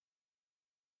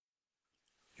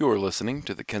You are listening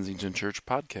to the Kensington Church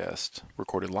Podcast,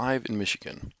 recorded live in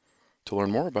Michigan. To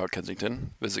learn more about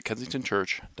Kensington, visit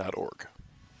kensingtonchurch.org.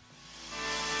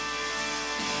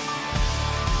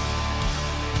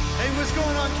 Hey, what's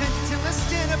going on, Kensington? Let's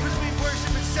stand up as we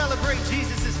worship and celebrate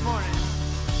Jesus this morning.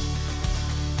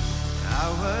 I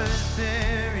was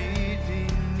buried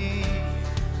beneath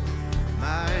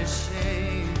my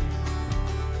shame.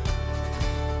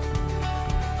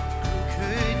 Who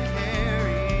could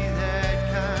carry that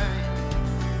kind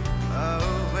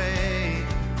of weight?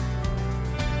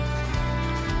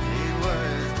 It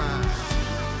was my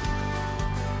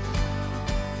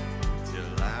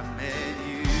till I met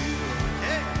you.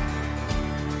 Hey.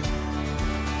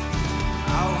 I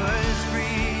was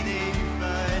breathing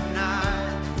but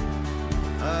not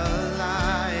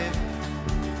alive.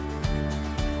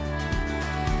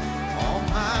 All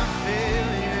my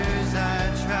failures I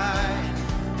tried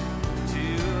to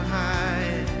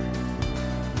hide.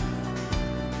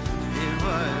 It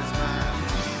was my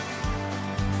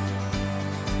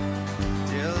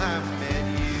till I met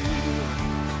you.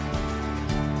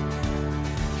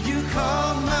 You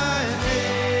called my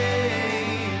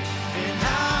name and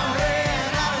I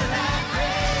ran out of that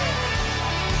grave,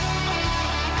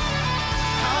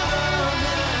 out of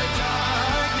the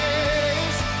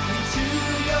darkness into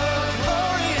your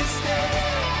glorious day.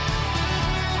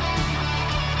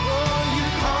 Oh, you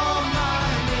called my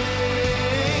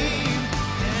name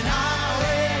and I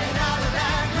ran out of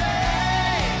that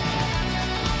grave,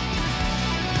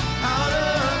 out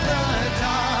of the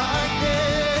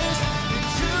darkness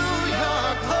into your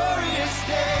glorious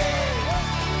day.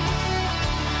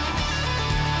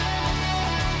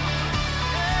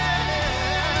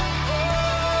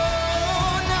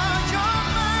 Oh, now your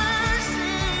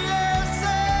mercy has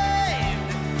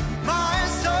saved my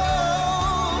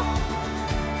soul.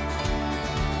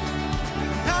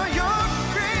 Now your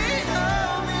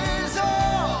freedom is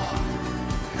all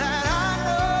that I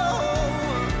know.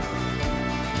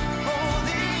 Oh,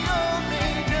 the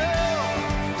only know.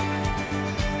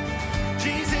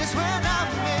 Jesus, when I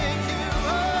met you,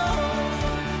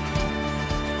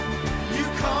 you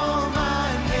call my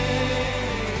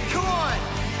name. Come on.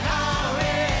 I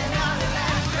ran out of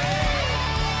that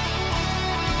grave,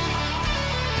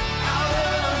 out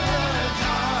of the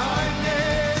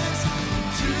darkness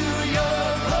to your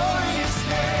glorious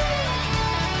day.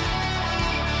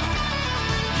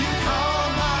 You call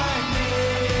my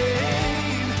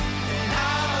name, and I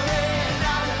ran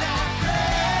out of that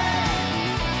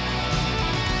grave,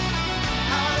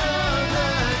 out of the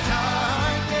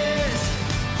darkness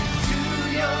to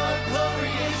your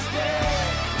glorious day.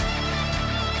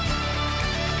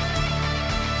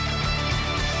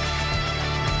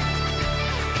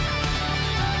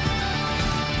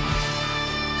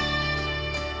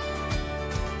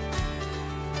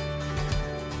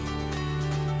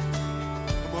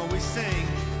 Come on, we sing.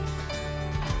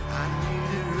 I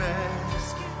needed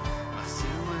rescue. My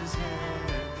sin was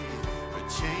heavy, but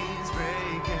chains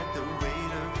break at the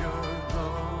weight of your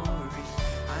glory.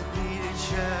 I needed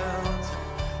shelter.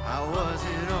 I was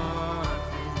an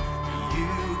orphan. You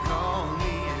called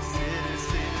me a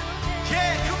citizen.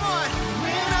 Yeah, come on.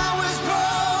 When I was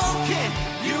broken,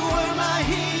 you were my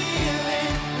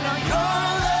healing. Now your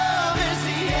love is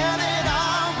the air that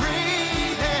I'm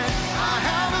breathing. I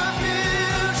have a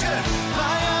future.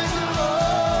 My eyes are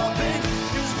open.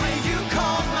 'Cause when you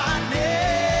called my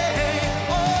name,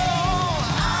 oh,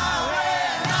 I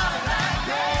ran out of that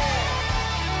grave,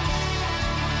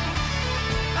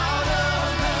 out of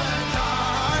the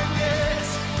darkness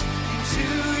into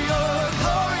your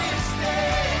glorious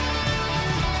day.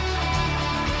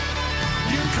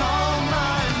 You called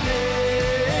my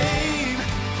name,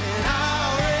 and I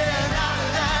ran out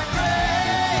of that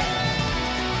grave,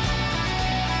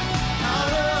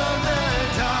 out of the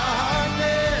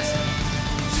darkness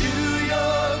to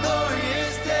your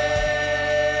glorious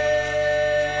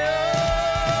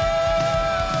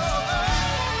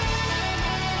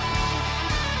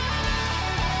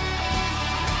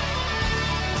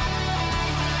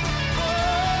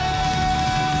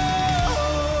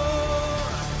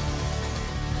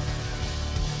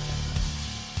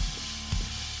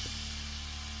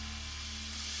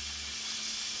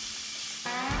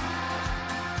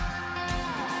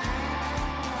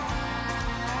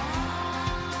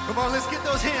Come on, let's get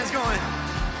those hands going.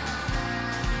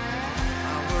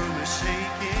 My world was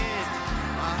shaking,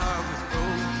 my heart was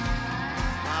broken,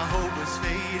 my hope was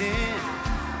fading,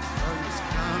 sun was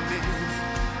coming,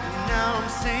 and now I'm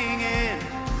singing,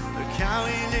 look how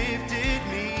he lifted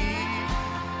me.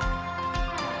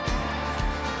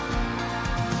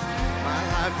 My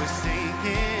life was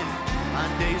sinking, my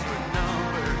days were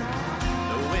numbered,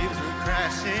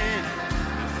 crashing,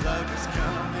 the flood was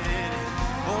coming.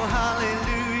 Oh,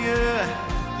 hallelujah,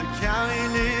 look how he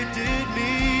lifted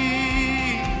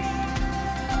me.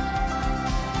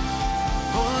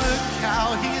 Oh, look how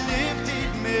he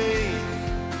lifted me.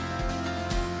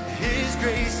 His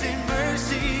grace and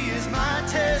mercy is my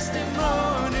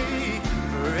testimony.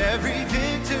 For every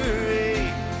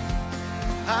victory,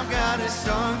 I've got a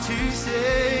song to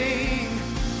sing.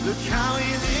 Look how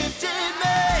he lifted me.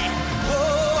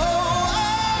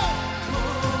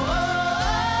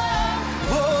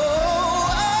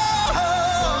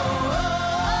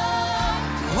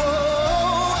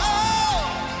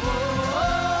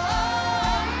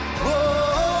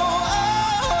 Oh,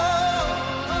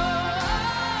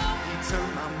 he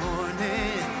turned my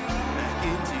morning back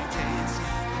into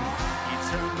dancing. He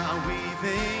turned my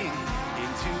weeping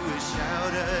into a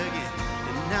shout again.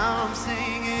 And now I'm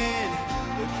singing,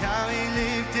 look how he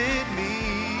lifted me.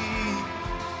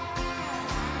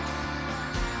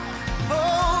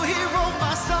 Oh, he wrote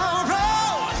my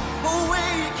sorrows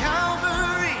away at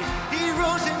Calvary. He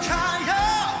rose in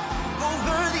triumph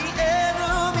over the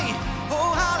enemy.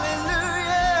 Oh,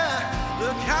 hallelujah,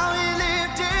 look how he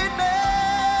lifted me.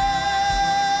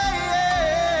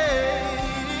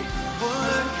 Oh,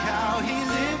 look how he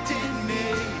lifted me.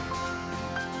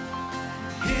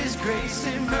 His grace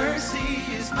and mercy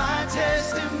is my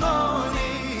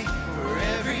testimony. For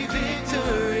every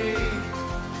victory,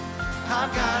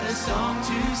 I've got a song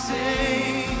to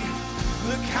sing.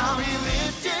 Look how he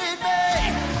lifted me.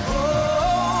 Oh,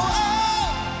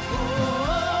 oh,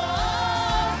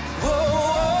 oh,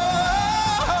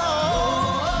 oh,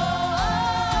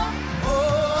 oh,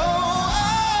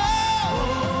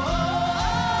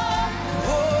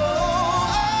 oh,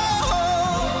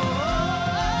 oh.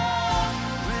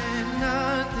 When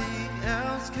nothing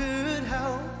else could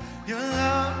help, your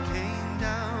love came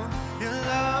down. Your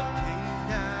love came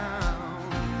down.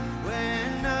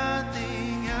 When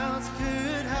nothing else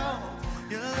could help,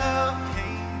 your love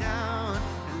came down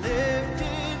and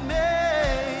lifted me.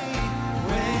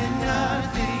 When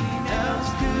nothing else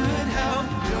could help,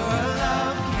 your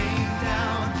love came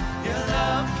down. Your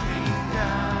love came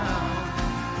down.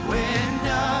 When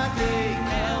nothing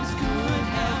else could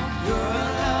help, your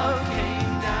love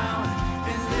came down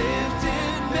and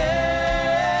lifted me.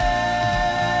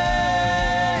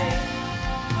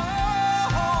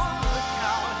 Oh, look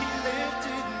how he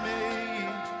lifted me.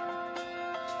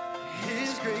 His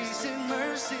grace and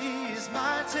mercy is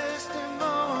my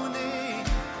testimony.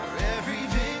 For every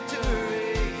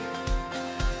victory,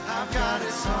 I've got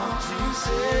a song to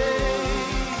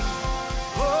sing.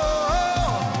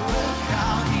 Oh, look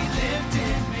how he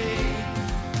lifted me.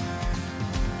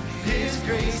 His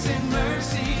grace and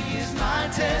mercy is my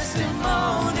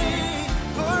testimony.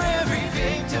 For every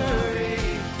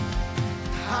victory,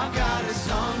 I've got a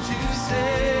song to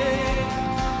sing.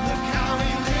 Look how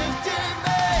he lifted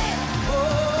me. Oh,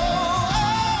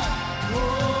 oh,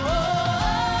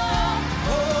 oh,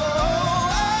 oh,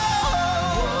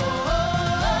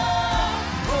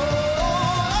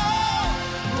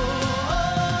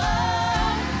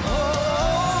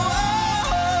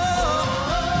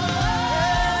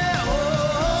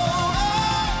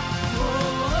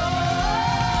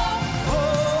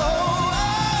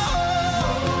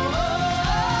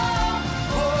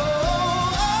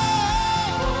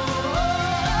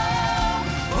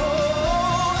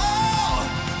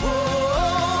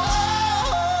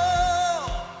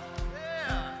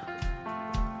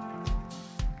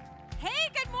 Hey,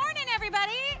 good morning,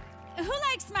 everybody. Who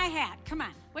likes my hat? Come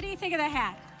on. What do you think of the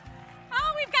hat?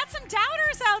 Oh, we've got some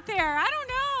doubters out there. I don't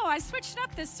know. I switched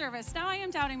up this service. Now I am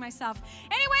doubting myself.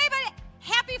 Anyway, but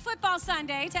happy football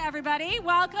Sunday to everybody.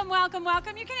 Welcome, welcome,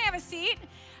 welcome. You can have a seat.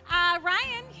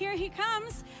 Ryan, here he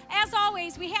comes. As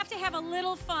always, we have to have a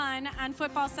little fun on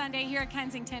football Sunday here at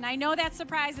Kensington. I know that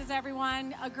surprises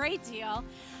everyone a great deal.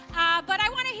 But I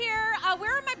want to hear,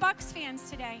 where are my Bucks fans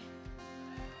today?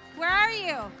 Where are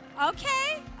you?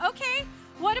 Okay.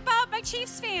 What about my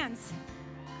Chiefs fans?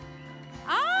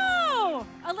 Oh,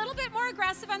 a little bit more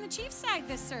aggressive on the Chiefs side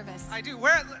this service. I do.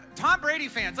 We're Tom Brady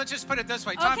fans. Let's just put it this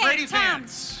way. Tom Okay, Brady Tom.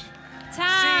 fans.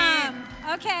 Tom.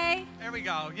 Okay. There we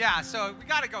go. Yeah, so we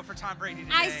got to go for Tom Brady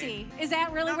today. I see. Is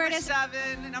that really where it is?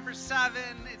 Number seven.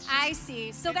 It's just, I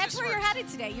see. So it that's just where you're works. headed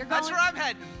today. You're going. That's where I'm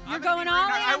heading. You're I'm gonna going be all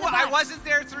right in now. on the I Bucks. wasn't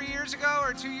there 3 years ago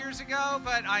or 2 years ago,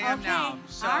 but I am Okay. now.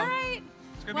 So all right.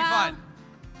 it's going to be fun.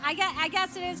 I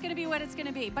guess it is going to be what it's going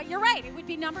to be. But you're right. It would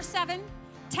be number 7,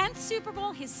 10th Super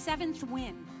Bowl, his 7th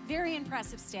win. Very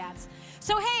impressive stats.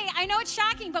 So, hey, I know it's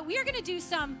shocking, but we are going to do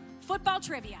some football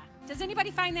trivia. Does anybody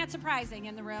find that surprising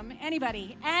in the room?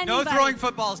 Anybody? No throwing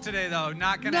footballs today, though.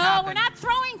 Not going to happen. No, we're not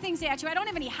throwing things at you. I don't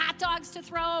have any hot dogs to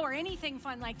throw or anything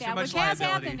fun like that, which has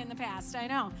happened in the past. I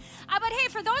know. But hey,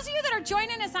 for those of you that are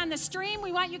joining us on the stream,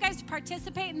 we want you guys to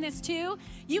participate in this too.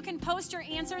 You can post your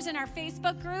answers in our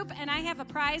Facebook group, and I have a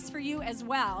prize for you as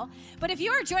well. But if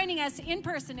you are joining us in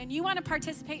person and you want to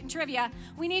participate in trivia,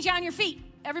 we need you on your feet.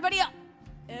 Everybody up.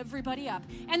 Everybody up.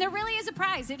 And there really is a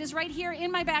prize. It is right here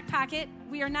in my back pocket.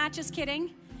 We are not just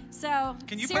kidding. So,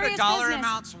 can you put a dollar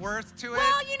amount's worth to it?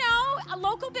 Well, you know, a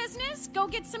local business, go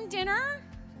get some dinner.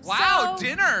 Wow, So,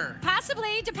 dinner.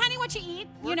 Possibly, depending what you eat,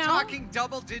 We're you know. talking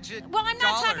double-digit Well, I'm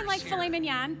not talking dollars like here. filet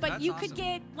mignon, but That's you could awesome.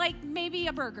 get like maybe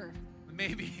a burger.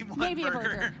 Maybe one Maybe a burger.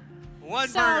 burger. One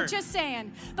So burger. just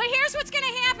saying. But here's what's going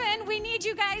to happen. We need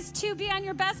you guys to be on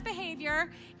your best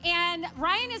behavior. And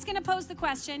Ryan is going to pose the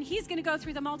question. He's going to go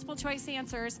through the multiple choice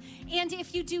answers. And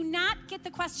if you do not get the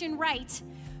question right,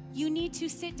 you need to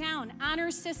sit down.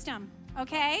 Honor system,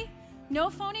 okay?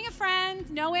 No phoning a friend,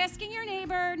 no asking your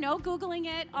neighbor, no Googling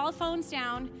it, all phones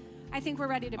down. I think we're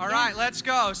ready to begin. All right, let's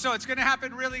go. So it's going to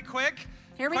happen really quick.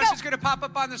 Here we go. Question's going to pop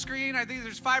up on the screen. I think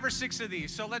there's 5 or 6 of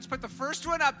these. So let's put the first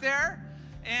one up there.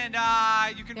 And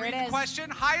you can There read it the is. question.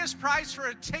 Highest price for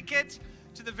a ticket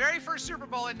to the very first Super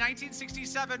Bowl in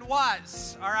 1967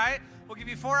 was, all right? We'll give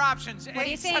you 4 options. What do A,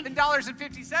 you think?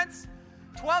 $7.50.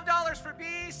 $12 for B,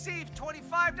 C,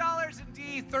 $25, and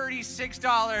D,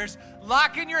 $36.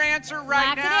 Lock in your answer right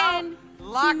Lock it now. in.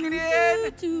 Lock it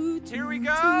in. Here we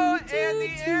go. And the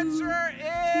answer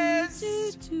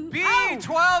is B, Oh.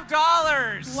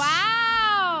 $12.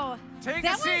 Wow. Take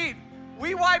That a was- seat.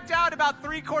 We wiped out about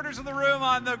 3/4 of the room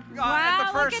on the Wow, at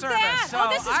the first look at service. that. So Oh,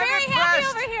 this is I'm very happy impressed.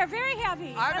 over here. Very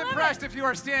happy. I I'm love impressed it. if you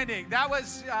are standing. That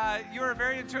was you were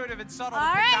very intuitive and subtle All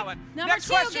to pick right. that one. Number Next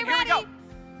 2, question. get Here we ready. go.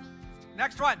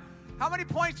 Next one. How many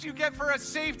points do you get for a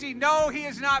safety? No, he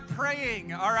is not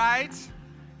praying. All right.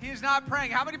 He is not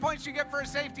praying. How many points do you get for a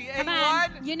safety? Come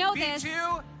A1, on. You know B2,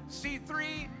 this.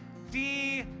 C3,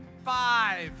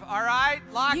 D5. All right.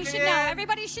 Lock You it should in. know.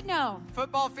 Everybody should know.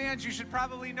 Football fans, you should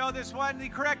probably know this one. The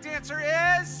correct answer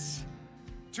is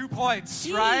 2 points,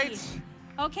 D. right?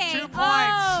 Okay. 2 points.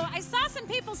 Oh, I saw some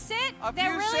people sit. A That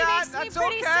few really sat. makes That's me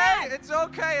pretty okay. sad. It's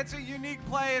okay. It's a unique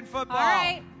play in football. All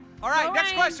right. All right, Go, next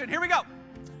Ryan. question. Here we go.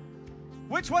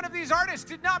 Which one of these artists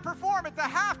did not perform at the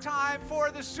halftime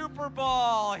for the Super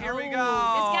Bowl? Here we Oh,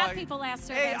 go. this got people last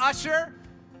A, service. Usher.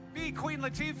 B, Queen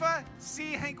Latifah.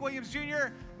 C, Hank Williams Jr.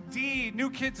 D, New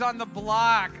Kids on the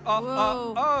Block.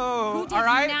 Whoa. Oh. Who did All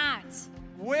right. not?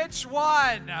 Which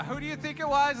one? Who do you think it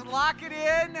was? Lock it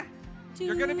in.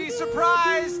 You're going to be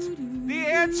surprised. The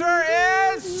answer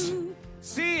is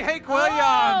C, Hank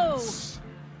Williams.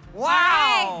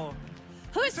 Wow.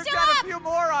 Who's Took still down up? a few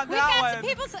more on We've that got one. some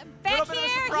people back Little bit here.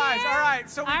 of a surprise. Here. All right,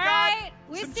 so we All got right,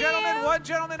 we some see gentlemen. you. One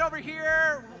gentleman over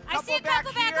here. I see a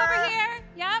couple back over here.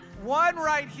 Yep. One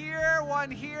right here. One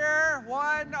here.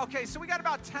 One. Okay, so we got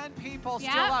about 10 people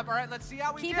still Yep. up. All right, let's see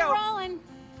how we Keep do. it rolling.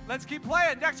 Let's keep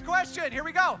playing. Next question. Here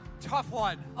we go. Tough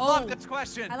one. Oh. Love this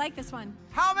question. I like this one.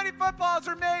 How many footballs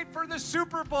are made for the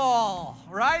Super Bowl?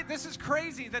 Right? This is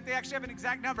crazy that they actually have an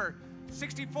exact number.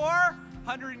 64,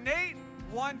 108,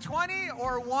 120,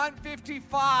 or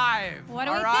 155? What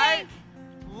do All we right? think?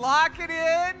 Lock it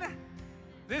in.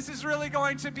 This is really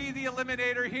going to be the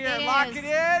eliminator here. It Lock is. it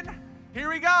in. Here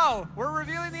we go. We're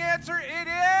revealing the answer. It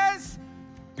is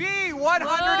B,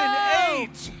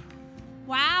 108.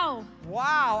 Wow.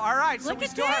 Wow. All right. So Look we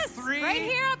at still this. have 3. Right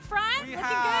here up front. We Looking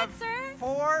have good, sir.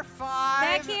 4, 5.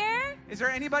 Back here. Is there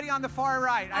anybody on the far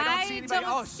right? I don't see anybody.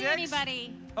 don't Oh, see 6?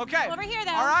 anybody. Okay. Over here,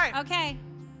 though. All right. Okay.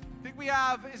 I think we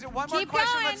have, is it one more Keep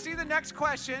question? going. Let's see the next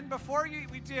question before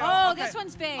we do. Oh, Okay. this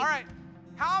one's big. All right.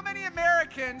 How many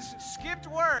Americans skipped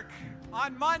work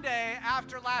on Monday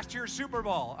after last year's Super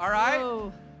Bowl? All right.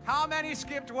 Whoa. How many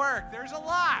skipped work? There's a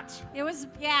lot. It was,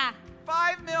 yeah.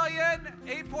 5 million,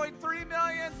 8.3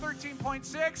 million,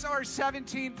 13.6, or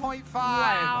 17.5.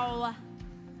 Wow.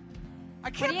 I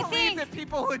can't do you believe think? that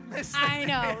people would miss that I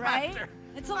know, day right? after.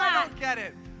 It's a I lot. don't get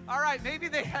it. All right, maybe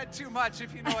they had too much,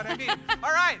 if you know what I mean.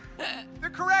 All right, the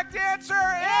correct answer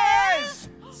is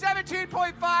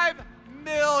 17.5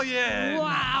 million.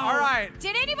 Wow. All right,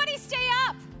 Did anybody stay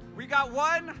up? we got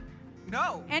one.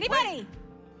 No. Anybody? Wait,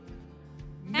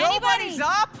 nobody's Anybody?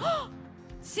 up?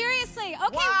 Seriously.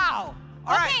 Okay. Wow.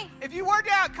 All right. Okay. If you were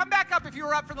down, come back up if you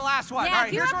were up for the last one. Yeah, All right,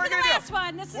 if you're here's up what for we're the gonna last do.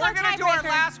 one, this is we're our gonna do our tiebreaker.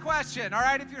 last question. All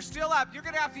right, if you're still up, you're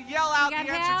gonna have to yell out the got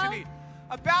answer Hal? to me.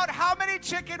 About how many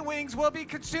chicken wings will be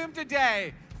consumed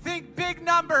today? Think big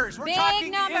numbers. We're Big talking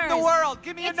in the numbers. world.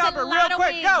 Give me It's a number, a real lot of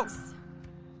quick. Go. wings.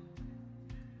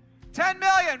 10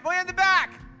 million. Way in the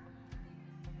back.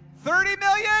 30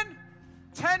 million?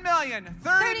 10 million?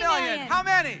 30 million? How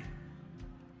many?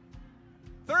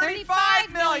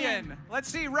 35 million. Let's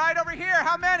see, right over here,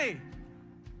 how many?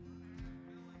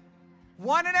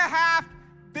 1.5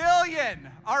 billion.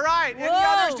 All right, any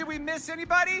others? Did we miss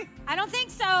anybody? I don't think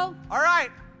so. All right,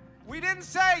 we didn't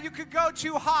say you could go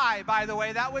too high, by the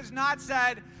way. That was not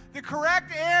said. The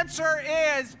correct answer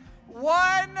is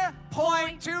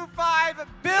 1.25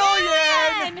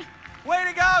 billion. Way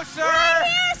to go, sir. Right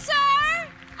here, sir.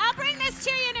 I'll bring this to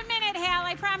you in a minute, Hal.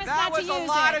 I promise not to use it. That was a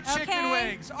lot of chicken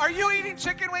wings. Are you eating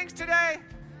chicken wings today?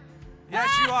 Yes,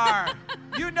 you are.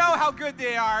 You know how good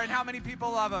they are and how many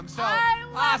people love them. So I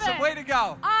love awesome. it. Way to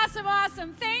go. Awesome,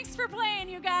 awesome. Thanks for playing,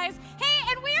 you guys. Hey,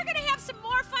 and we are going to have some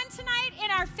more fun tonight in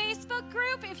our Facebook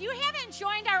group. If you haven't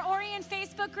joined our Orion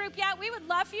Facebook group yet, we would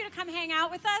love for you to come hang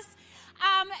out with us.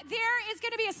 There is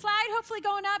going to be a slide hopefully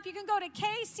going up. You can go to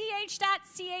kch.ch/Orion.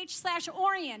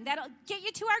 That'll get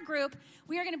you to our group.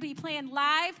 We are going to be playing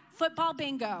live football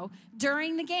bingo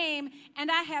during the game,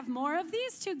 and I have more of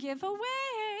these to give away.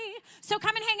 So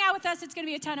come and hang out with us. It's going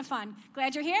to be a ton of fun.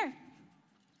 Glad you're here.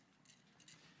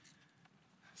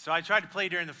 So I tried to play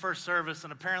during the first service,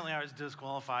 and apparently I was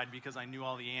disqualified because I knew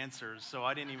all the answers. So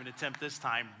I didn't even attempt this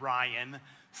time, Ryan.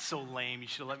 So lame. You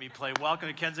should have let me play. Welcome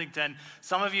to Kensington.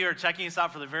 Some of you are checking us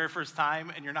out for the very first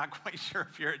time, and you're not quite sure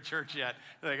if you're at church yet.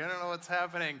 You're like, I don't know what's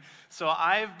happening. So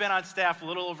I've been on staff a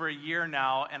little over a year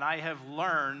now, and I have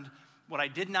learned what I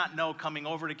did not know coming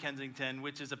over to Kensington,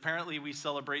 which is apparently we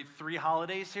celebrate 3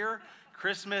 holidays here: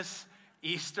 Christmas,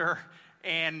 Easter,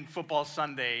 and Football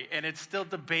Sunday, and it's still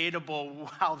debatable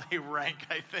how they rank,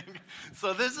 I think.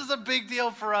 So this is a big deal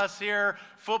for us here,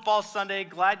 Football Sunday.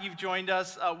 Glad you've joined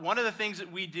us. One of the things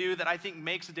that we do that I think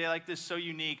makes a day like this so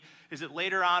unique is that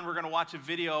later on we're going to watch a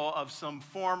video of some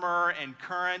former and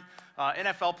current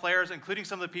NFL players, including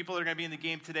some of the people that are going to be in the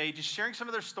game today, just sharing some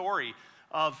of their story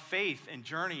of faith and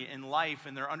journey in life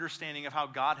and their understanding of how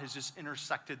God has just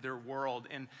intersected their world.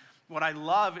 And what I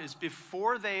love is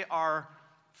before they are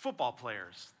football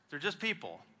players, they're just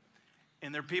people.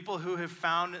 And they're people who have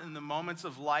found in the moments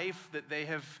of life that they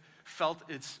have felt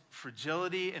its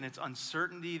fragility and its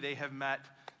uncertainty, they have met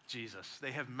Jesus.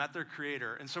 They have met their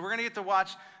Creator. And so we're going to get to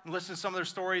watch and listen to some of their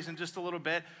stories in just a little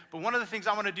bit. But one of the things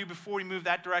I want to do before we move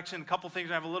that direction, a couple things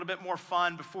to have a little bit more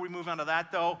fun. Before we move on to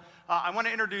that, though, I want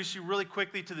to introduce you really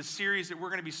quickly to the series that we're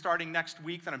going to be starting next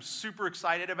week that I'm super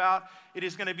excited about. It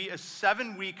is going to be a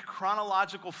 7-week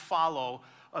chronological follow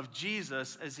of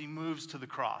Jesus as he moves to the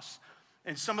cross.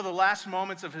 And some of the last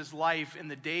moments of his life in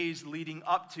the days leading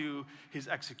up to his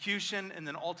execution and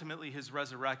then ultimately his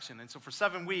resurrection. And so for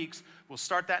 7 weeks, we'll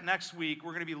start that next week.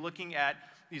 We're going to be looking at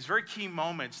these very key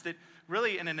moments that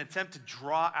really in an attempt to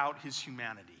draw out his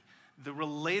humanity, the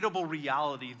relatable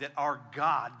reality that our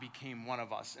God became one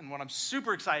of us. And what I'm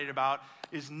super excited about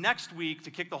is next week,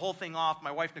 to kick the whole thing off,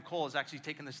 my wife Nicole is actually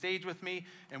taking the stage with me,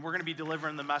 and we're going to be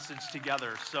delivering the message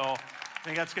together. So I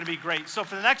think that's going to be great. So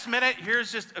for the next minute,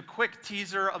 here's just a quick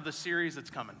teaser of the series that's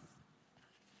coming.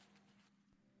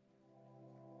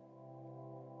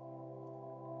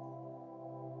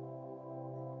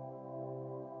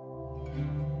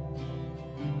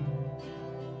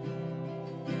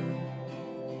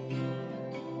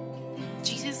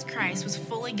 Jesus Christ was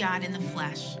fully God in the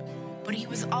flesh, but he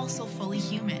was also fully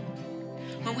human.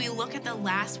 When we look at the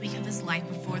last week of his life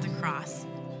before the cross,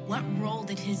 what role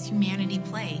did his humanity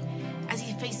play as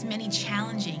he faced many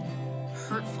challenging,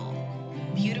 hurtful,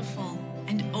 beautiful,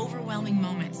 and overwhelming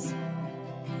moments?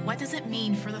 What does it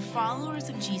mean for the followers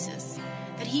of Jesus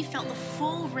that he felt the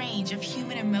full range of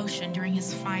human emotion during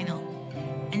his final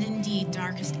and indeed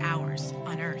darkest hours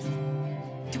on earth?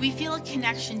 Do we feel a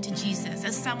connection to Jesus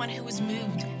as someone who was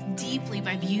moved deeply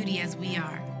by beauty as we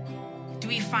are? Do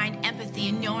we find empathy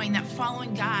in knowing that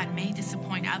following God may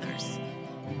disappoint others?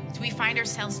 Do we find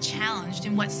ourselves challenged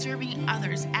in what serving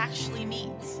others actually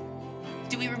means?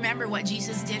 Do we remember what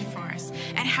Jesus did for us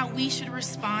and how we should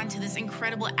respond to this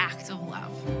incredible act of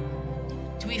love?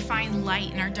 Do we find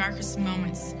light in our darkest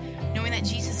moments, knowing that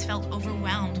Jesus felt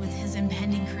overwhelmed with his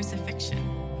impending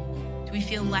crucifixion? Do we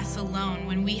feel less alone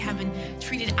when we have been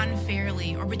treated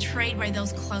unfairly or betrayed by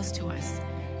those close to us,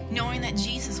 knowing that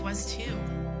Jesus was too?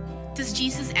 Does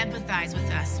Jesus empathize with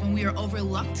us when we are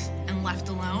overlooked and left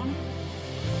alone?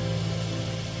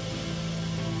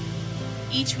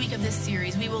 Each week of this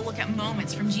series, we will look at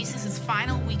moments from Jesus'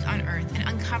 final week on earth and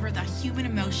uncover the human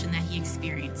emotion that he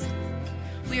experienced.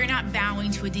 We are not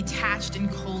bowing to a detached and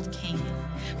cold king,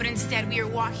 but instead we are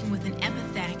walking with an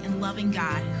empathetic and loving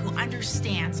God who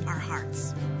understands our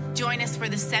hearts. Join us for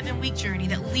the 7-week journey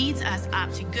that leads us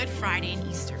up to Good Friday and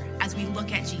Easter as we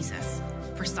look at Jesus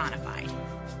personified.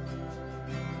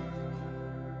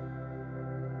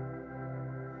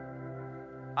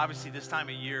 Obviously, this time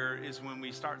of year is when we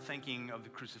start thinking of the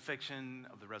crucifixion,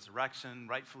 of the resurrection,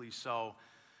 rightfully so.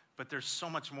 But there's so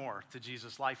much more to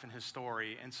Jesus' life and his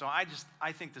story. And so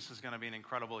I think this is going to be an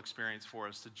incredible experience for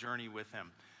us to journey with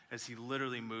him as he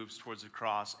literally moves towards the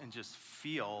cross and just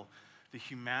feel the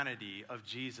humanity of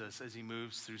Jesus as he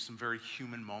moves through some very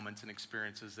human moments and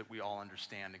experiences that we all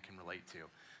understand and can relate to.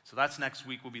 So that's next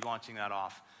week. We'll be launching that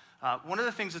off. One of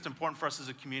the things that's important for us as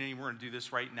a community, we're going to do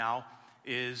this right now,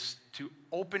 is to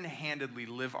open-handedly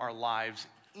live our lives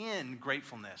in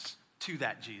gratefulness to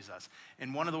that Jesus.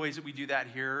 And one of the ways that we do that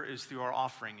here is through our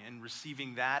offering, and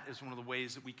receiving that is one of the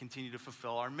ways that we continue to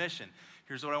fulfill our mission.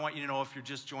 Here's what I want you to know if you're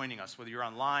just joining us, whether you're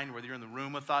online, whether you're in the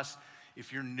room with us.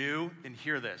 If you're new, then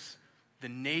hear this. The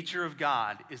nature of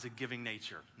God is a giving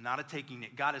nature, not a taking.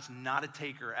 God is not a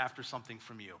taker after something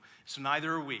from you. So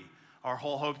neither are we. Our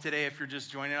whole hope today, if you're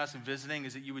just joining us and visiting,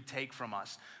 is that you would take from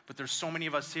us. But there's so many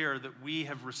of us here that we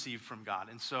have received from God.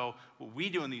 And so what we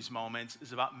do in these moments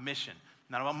is about mission.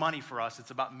 Not about money for us.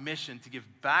 It's about mission to give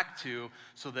back to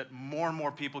so that more and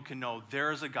more people can know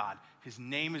there is a God. His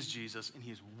name is Jesus, and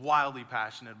he is wildly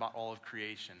passionate about all of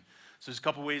creation. So there's a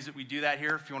couple ways that we do that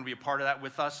here. If you want to be a part of that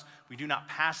with us, we do not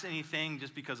pass anything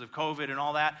just because of COVID and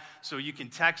all that. So you can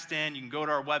text in. You can go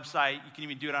to our website. You can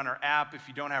even do it on our app. If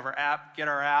you don't have our app, get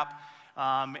our app.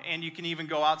 And you can even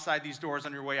go outside these doors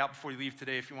on your way out before you leave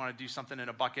today if you want to do something in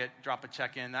a bucket, drop a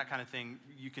check in, that kind of thing.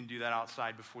 You can do that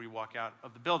outside before you walk out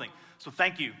of the building. So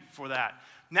thank you for that.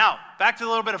 Now, back to a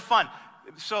little bit of fun.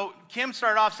 So Kim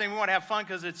started off saying we want to have fun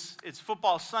because it's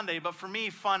football Sunday, but for me,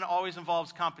 fun always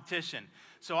involves competition.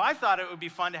 So I thought it would be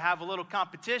fun to have a little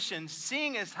competition,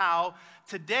 seeing as how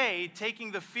today,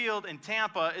 taking the field in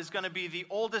Tampa is going to be the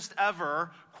oldest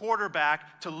ever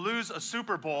quarterback to lose a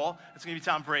Super Bowl. It's going to be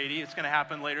Tom Brady. It's going to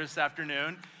happen later this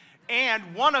afternoon.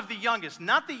 And one of the youngest,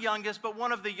 not the youngest, but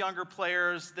one of the younger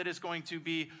players that is going to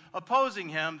be opposing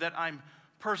him that I'm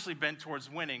personally bent towards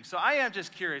winning. So I am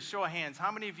just curious, show of hands,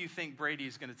 how many of you think Brady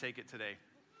is going to take it today?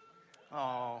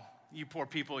 Oh, you poor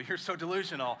people, you're so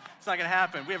delusional. It's not going to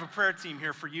happen. We have a prayer team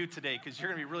here for you today because you're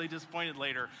going to be really disappointed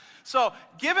later. So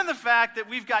given the fact that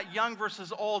we've got young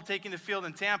versus old taking the field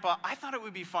in Tampa, I thought it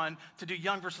would be fun to do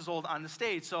young versus old on the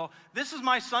stage. So this is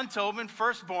my son, Tobin,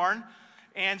 firstborn.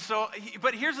 And so,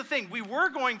 but here's the thing. We were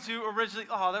going to originally,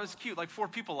 oh, that was cute, like 4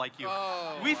 people like you.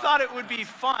 Oh, we thought it would be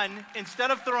fun,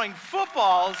 instead of throwing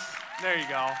footballs, there you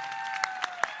go.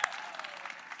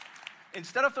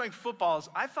 Instead of throwing footballs,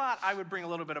 I thought I would bring a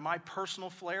little bit of my personal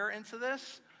flair into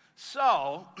this.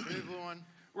 So,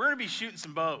 we're going to be shooting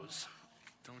some bows.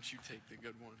 Don't you take the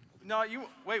good one. No,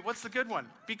 wait, what's the good one?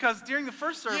 Because during the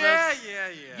first service,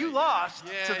 you lost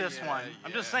to this one.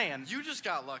 I'm just saying. You just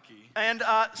got lucky. And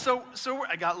so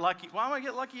I got lucky. Well, I'm going to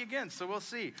get lucky again, so we'll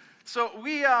see. So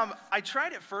I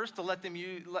tried at first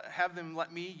to have them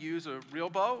let me use a real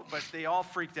bow, but they all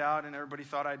freaked out and everybody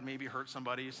thought I'd maybe hurt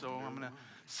somebody, so I'm going to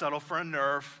settle for a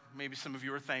Nerf. Maybe some of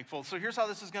you are thankful. So here's how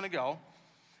this is going to go.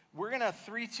 We're going to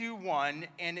 3, 2, 1,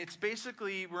 and it's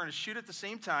basically we're going to shoot at the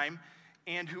same time,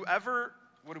 and whoever,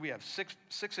 what do we have,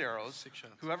 six arrows? 6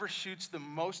 shots. Whoever shoots the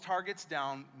most targets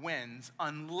down wins,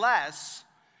 unless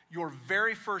your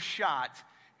very first shot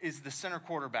is the center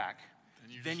quarterback.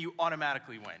 Then you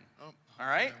automatically win. Oh, all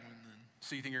right? I win then.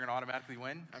 So you think you're going to automatically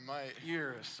win? I might.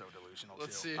 You're so delusional,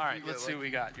 Let's too. see if All right, you let's get see what we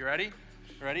got. You ready?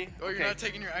 Ready? Oh, okay. You're not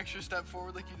taking your extra step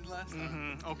forward like you did last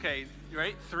time? Okay, you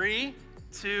ready? 3,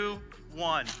 2,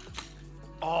 1.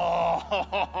 Oh!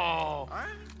 All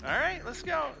right, let's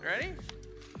go. Ready?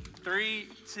 3,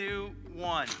 2,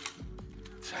 1.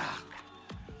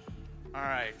 All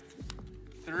right.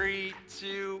 3,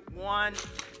 2, 1.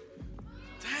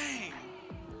 Dang.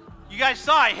 You guys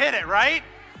saw I hit it, right?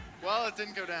 Well, it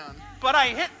didn't go down. But I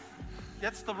hit.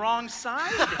 That's the wrong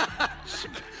side.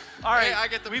 All right. Hey, I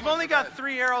get the We've point only for got that.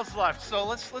 3 arrows left, so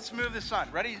let's move this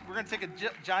on. Ready? We're gonna take a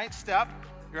giant step.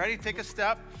 You ready? Take a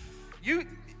step.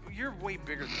 You're way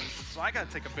bigger than this, so I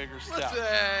gotta take a bigger What step. the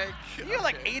heck? You're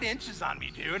like 8 inches on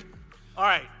me, dude. All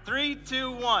right. 3,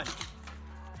 2, 1.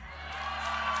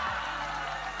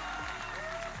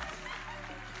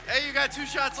 Hey, you got 2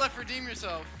 shots left. Redeem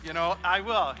yourself. You know, I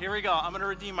will. Here we go. I'm gonna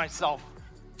redeem myself.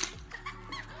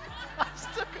 I'm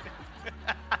still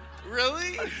gonna-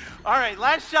 Really? All right,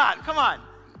 last shot. Come on.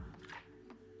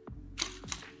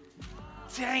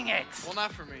 Dang it. Well,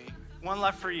 not for me. One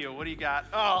left for you. What do you got?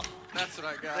 Oh, That's what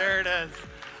I got. there it is.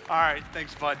 All right,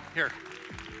 thanks, bud. Here.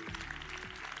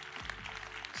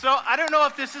 So I don't know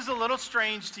if this is a little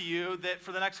strange to you that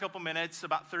for the next couple minutes,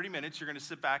 about 30 minutes, you're going to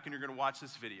sit back and you're going to watch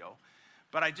this video.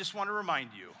 But I just want to remind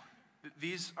you that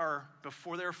these are,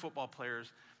 before they're football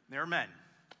players, they're men.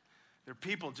 They're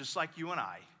people just like you and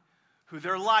I who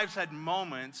their lives had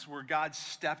moments where God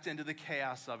stepped into the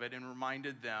chaos of it and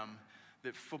reminded them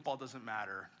that football doesn't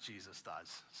matter, Jesus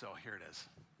does. So here it is.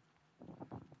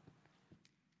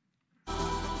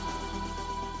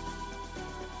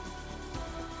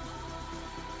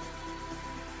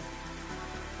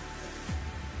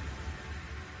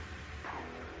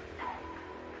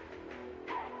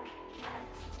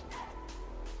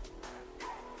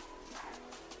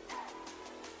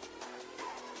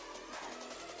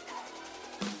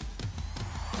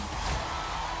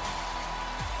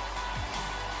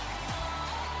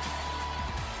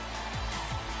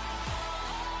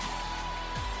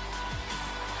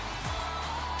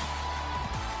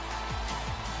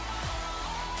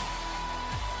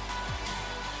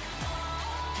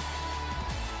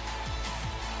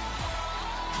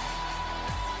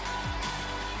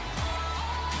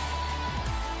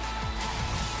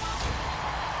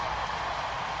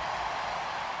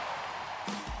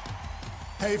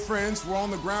 Hey friends, we're on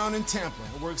the ground in Tampa,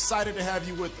 and we're excited to have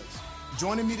you with us.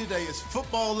 Joining me today is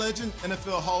football legend,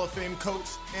 NFL Hall of Fame coach,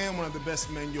 and one of the best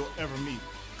men you'll ever meet,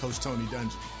 Coach Tony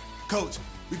Dungy. Coach,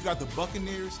 we've got the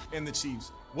Buccaneers and the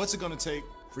Chiefs. What's it going to take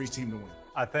for each team to win?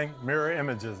 I think mirror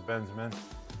images, Benjamin.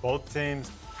 Both teams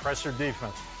pressure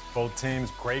defense. Both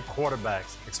teams great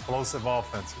quarterbacks, explosive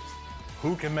offenses.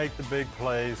 Who can make the big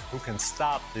plays? Who can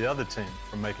stop the other team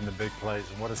from making the big plays?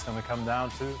 And what it's going to come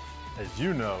down to, as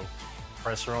you know,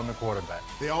 pressure on the quarterback.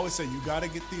 They always say you got to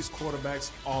get these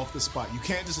quarterbacks off the spot. You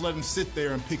can't just let them sit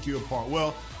there and pick you apart.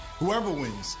 Well, whoever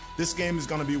wins, this game is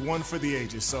going to be one for the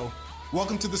ages. So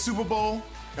welcome to the Super Bowl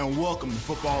and welcome to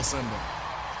Football Sunday.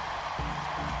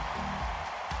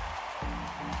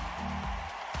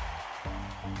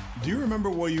 Do you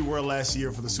remember where you were last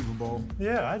year for the Super Bowl?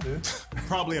 Yeah, I do.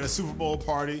 Probably at a Super Bowl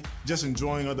party, just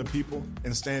enjoying other people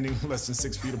and standing less than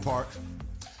 6 feet apart.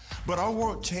 But our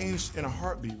world changed in a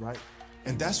heartbeat, right?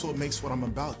 And that's what makes what I'm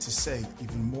about to say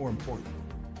even more important.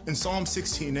 In Psalm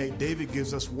 16:8, David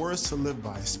gives us words to live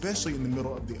by, especially in the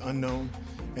middle of the unknown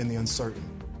and the uncertain.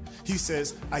 He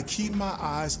says, I keep my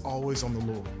eyes always on the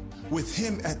Lord. With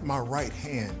him at my right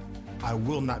hand, I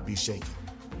will not be shaken.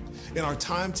 In our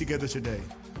time together today,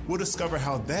 we'll discover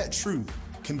how that truth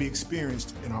can be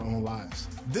experienced in our own lives.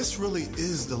 This really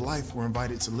is the life we're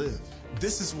invited to live.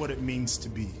 This is what it means to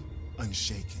be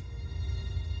unshaken.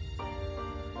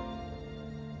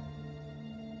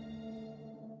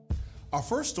 Our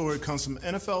first story comes from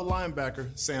NFL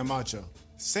linebacker Sam Acho.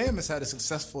 Sam has had a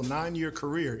successful 9-year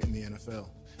career in the NFL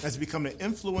and has become an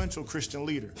influential Christian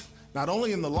leader, not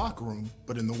only in the locker room,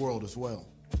 but in the world as well.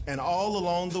 And all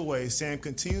along the way, Sam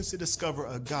continues to discover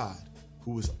a God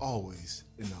who is always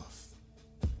enough.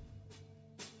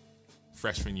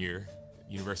 Freshman year,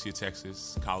 University of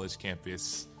Texas, college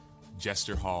campus,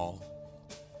 Jester Hall,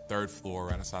 3rd floor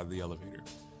right outside of the elevator.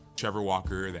 Trevor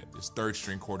Walker, that is 3rd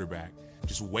string quarterback,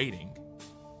 just waiting,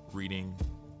 reading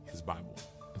his Bible.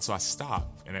 And so I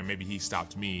stopped, and then maybe he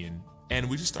stopped me, and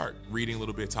we just start reading a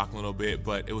little bit, talking a little bit,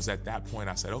 but it was at that point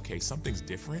I said, okay, something's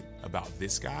different about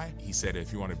this guy. He said,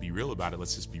 if you want to be real about it,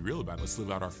 let's just be real about it. Let's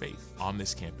live out our faith on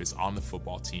this campus, on the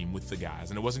football team, with the guys.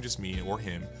 And it wasn't just me or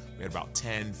him. We had about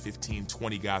 10, 15,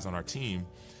 20 guys on our team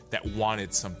that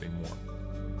wanted something more.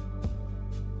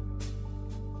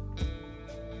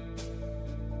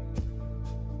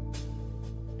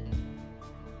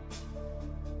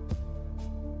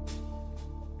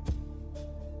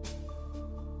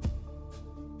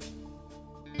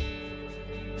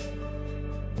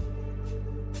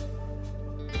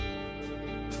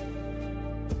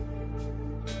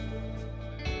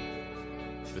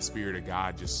 The Spirit of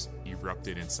God just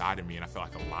erupted inside of me, and I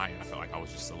felt like a lion. I felt like I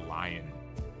was just a lion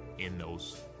in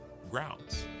those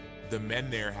grounds. The men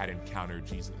there had encountered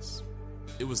Jesus.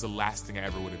 It was the last thing I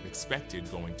ever would have expected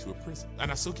going to a prison.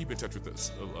 And I still keep in touch with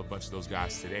a bunch of those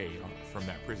guys today from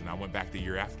that prison. I went back the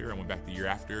year after.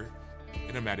 It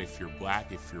doesn't matter if you're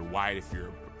black, if you're white, if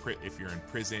you're in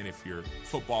prison, if you're a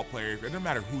football player. It doesn't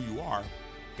matter who you are.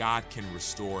 God can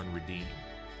restore and redeem.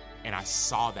 And I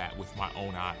saw that with my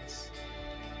own eyes.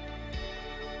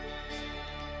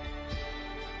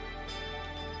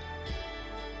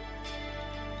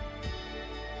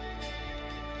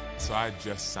 So I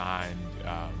just signed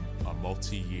a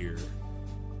multi-year,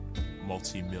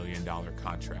 multi-million-dollar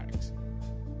contract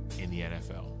in the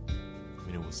NFL. I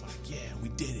mean, it was like, yeah, we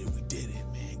did it,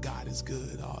 man. God is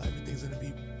good. Everything's going to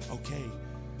be okay.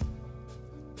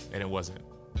 And it wasn't.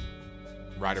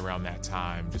 Right around that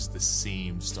time, just the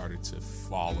seams started to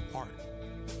fall apart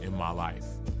in my life.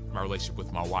 My relationship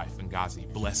with my wife,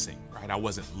 Ngazi, blessing, right? I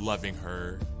wasn't loving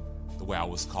her the way I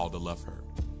was called to love her.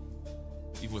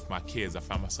 Even with my kids, I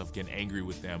found myself getting angry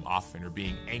with them often or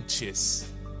being anxious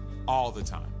all the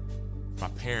time. My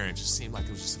parents just seemed like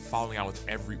it was just falling out with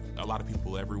a lot of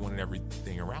people, everyone and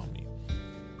everything around me.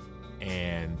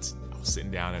 And I was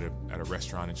sitting down at a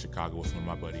restaurant in Chicago with one of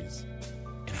my buddies,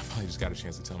 and I finally just got a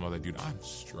chance to tell him, I was like, dude, I'm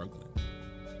struggling.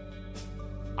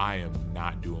 I am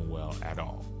not doing well at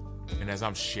all. And as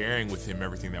I'm sharing with him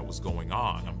everything that was going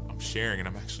on, I'm sharing, and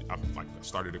I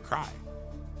started to cry.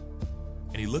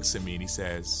 And he looks at me and he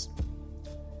says,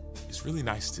 it's really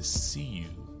nice to see you,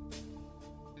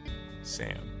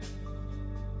 Sam.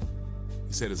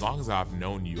 He said, as long as I've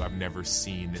known you, I've never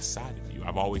seen this side of you.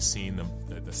 I've always seen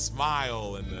the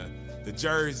smile and the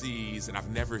jerseys, and I've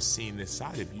never seen this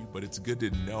side of you, but it's good to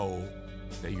know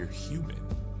that you're human.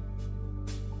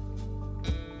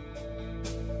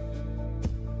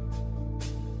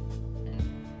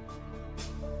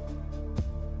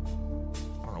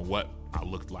 I don't know what I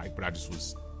looked like, but I just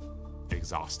was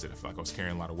exhausted. I felt like I was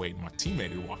carrying a lot of weight. And my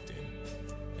teammate had walked in,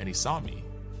 and he saw me.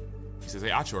 He says, hey,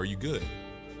 Acho, are you good?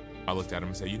 I looked at him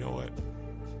and said, you know what?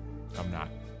 I'm not.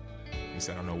 He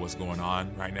said, I don't know what's going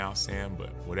on right now, Sam,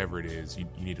 but whatever it is, you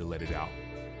need to let it out.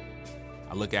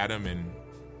 I look at him,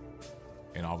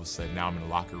 and all of a sudden, now I'm in the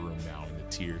locker room now, and the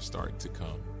tears start to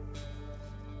come.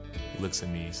 He looks at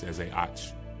me, he says, hey,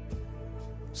 Ach,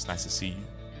 it's nice to see you.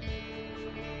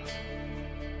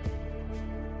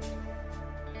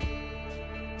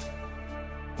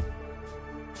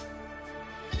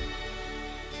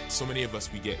 So many of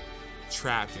us, we get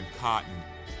trapped and caught,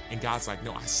 and God's like,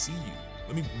 no, I see you.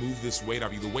 Let me move this weight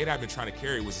off you. The weight I've been trying to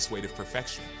carry was this weight of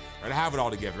perfection. Right? I have it all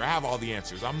together. I have all the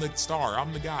answers. I'm the star.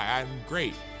 I'm the guy. I'm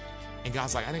great. And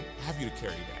God's like, I didn't have you to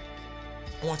carry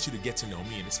that. I want you to get to know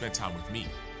me and to spend time with me.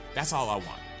 That's all I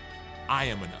want. I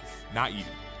am enough, not you.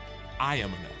 I am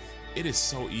enough. It is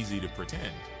so easy to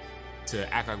pretend,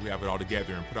 to act like we have it all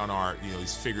together and put on our,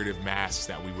 these figurative masks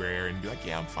that we wear and be like,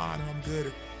 yeah, I'm fine, or I'm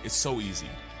good. It's so easy.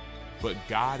 But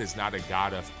God is not a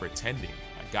God of pretending.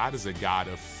 God is a God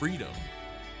of freedom.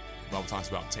 The Bible talks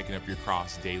about taking up your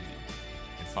cross daily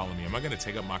and following me. Am I going to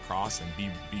take up my cross and be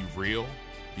real,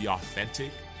 be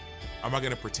authentic? Or am I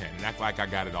going to pretend and act like I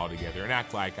got it all together and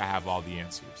act like I have all the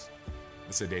answers?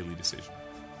 It's a daily decision.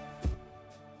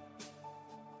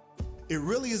 It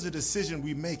really is a decision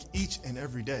we make each and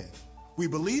every day. We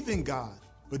believe in God,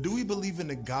 but do we believe in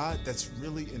a God that's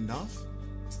really enough?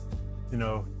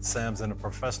 Sam's in a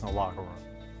professional locker room,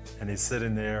 and he's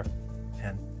sitting there,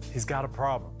 and he's got a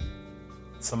problem.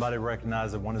 Somebody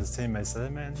recognized that one of his teammates said,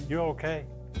 hey, man, you okay?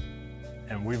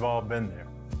 And we've all been there.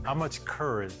 How much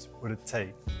courage would it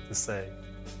take to say,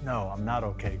 no, I'm not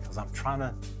okay, because I'm trying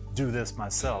to do this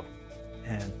myself,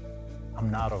 and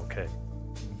I'm not okay?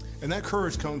 And that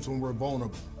courage comes when we're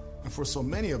vulnerable. And for so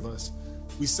many of us,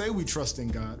 we say we trust in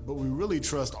God, but we really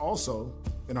trust also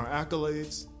in our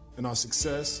accolades, in our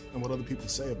success, and what other people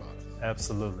say about it.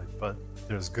 Absolutely, but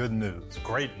there's good news,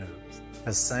 great news.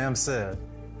 As Sam said,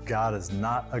 God is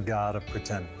not a God of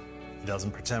pretending. He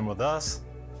doesn't pretend with us,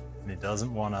 and he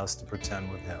doesn't want us to pretend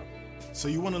with him. So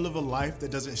you want to live a life that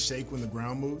doesn't shake when the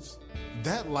ground moves?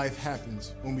 That life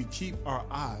happens when we keep our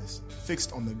eyes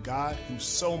fixed on the God who's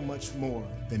so much more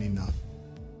than enough.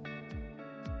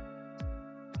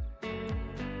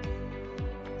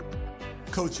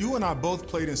 Coach, you and I both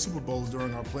played in Super Bowls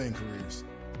during our playing careers,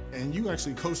 and you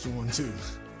actually coached in one too.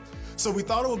 So we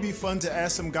thought it would be fun to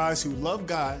ask some guys who love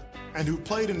God and who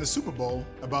played in the Super Bowl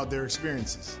about their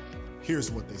experiences.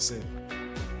 Here's what they said.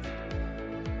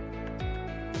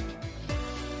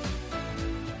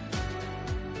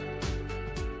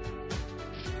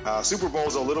 Super Bowl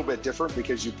is a little bit different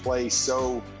because you play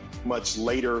so much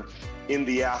later in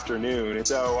the afternoon. And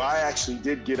so I actually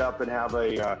did get up and have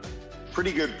a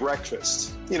pretty good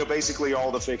breakfast. Basically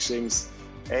all the fixings,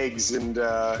 eggs and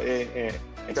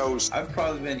toast. I've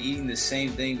probably been eating the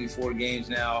same thing before games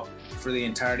now for the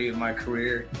entirety of my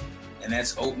career, and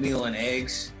that's oatmeal and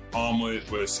eggs. Omelet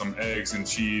with some eggs and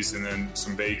cheese and then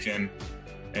some bacon,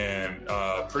 and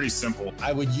pretty simple.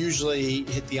 I would usually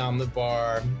hit the omelet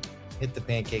bar, hit the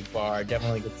pancake bar,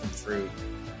 definitely get some fruit.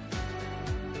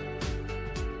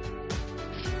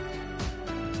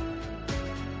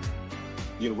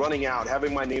 Running out,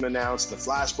 having my name announced, the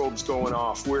flashbulbs going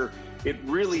off, where it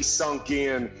really sunk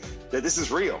in that this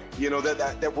is real,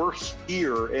 that we're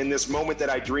here in this moment that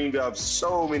I dreamed of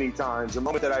so many times, a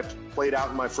moment that I've played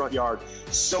out in my front yard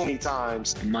so many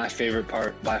times. My favorite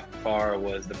part by far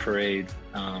was the parade,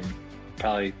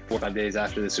 probably 4 or 5 days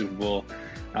after the Super Bowl.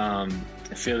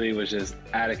 Philly was just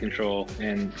out of control,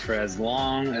 and for as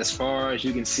far as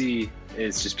you can see,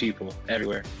 it's just people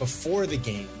everywhere. Before the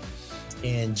game,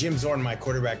 and Jim Zorn, my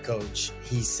quarterback coach,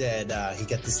 he said, he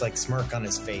got this smirk on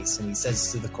his face, and he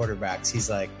says to the quarterbacks, he's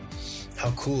like,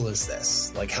 how cool is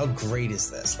this? Like, how great is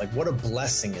this? Like, what a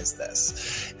blessing is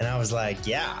this? And I was like,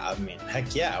 yeah, I mean,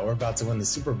 heck yeah, we're about to win the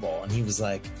Super Bowl. And he was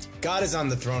like, God is on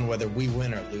the throne whether we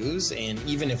win or lose. And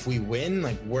even if we win,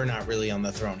 like, we're not really on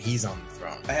the throne. He's on the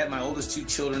throne. I had my oldest 2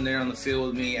 children there on the field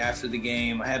with me after the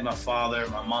game. I had my father,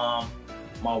 my mom,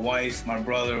 my wife, my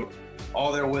brother,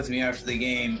 all there with me after the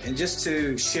game. And just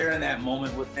to share in that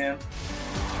moment with them.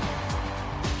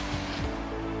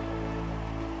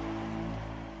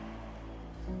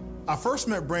 I first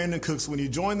met Brandon Cooks when he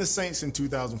joined the Saints in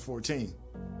 2014.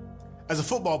 As a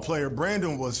football player,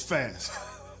 Brandon was fast.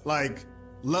 Like,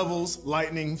 levels,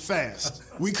 lightning, fast.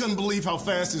 We couldn't believe how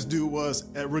fast this dude was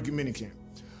at rookie minicamp.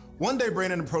 One day,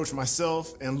 Brandon approached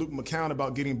myself and Luke McCown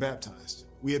about getting baptized.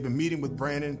 We had been meeting with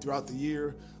Brandon throughout the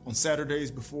year on Saturdays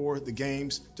before the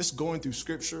games, just going through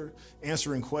scripture,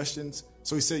 answering questions.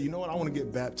 So he said, you know what, I want to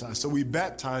get baptized. So we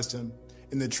baptized him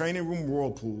in the training room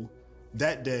whirlpool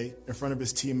that day in front of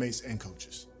his teammates and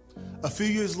coaches. A few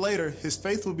years later, his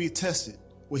faith would be tested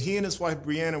when he and his wife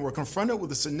Brianna were confronted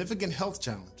with a significant health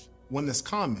challenge, one that's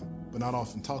common but not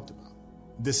often talked about.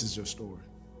 This is your story.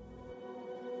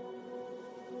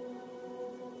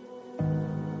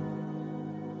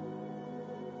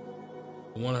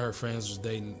 One of her friends was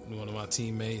dating one of my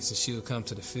teammates, and she would come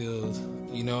to the field.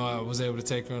 You know, I was able to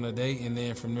take her on a date, and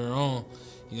then from there on,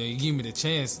 you know, you give me the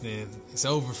chance, then it's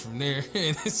over from there.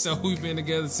 And so we've been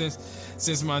together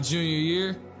since my junior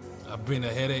year. I've been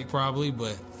a headache probably,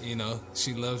 but, you know,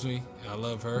 she loves me, I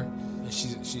love her, and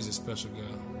she's a special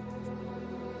girl.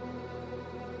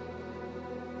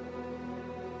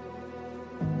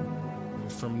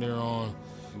 From there on,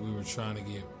 we were trying to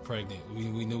get pregnant.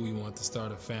 We knew we wanted to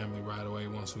start a family right away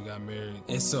once we got married.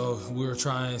 And so we were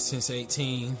trying since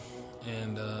 18,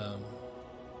 and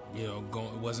you know,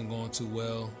 it wasn't going too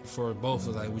well for both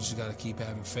of us. Like, we just got to keep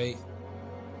having faith.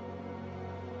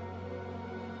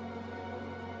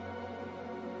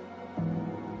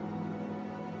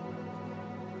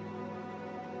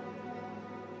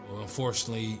 Well,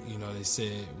 unfortunately, you know, they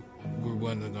said we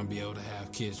weren't going to be able to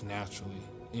have kids naturally,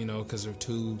 you know, because their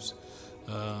tubes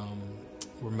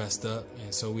were messed up,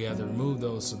 and so we had to remove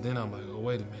those. So then I'm like, oh,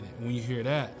 wait a minute. When you hear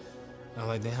that, I'm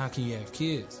like, then how can you have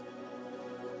kids?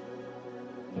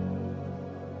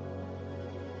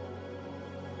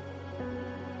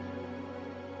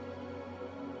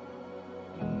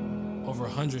 Over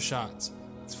 100 shots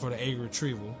for the egg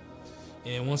retrieval,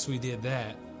 and once we did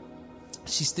that,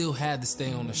 she still had to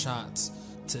stay on the shots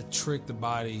to trick the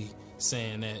body,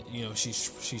 saying that, you know,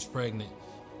 she's pregnant.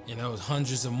 And there was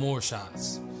hundreds of more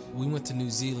shots. We went to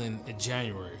New Zealand in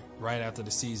January, right after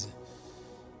the season,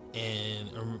 and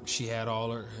she had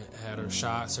had her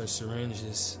shots, her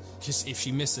syringes. Just if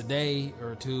she missed a day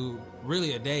or two,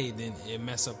 really a day, then it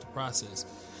messed up the process.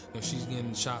 You know, she's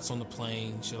getting shots on the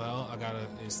plane. She's like, oh,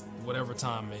 it's whatever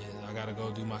time it is, I gotta go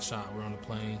do my shot. We're on the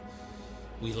plane.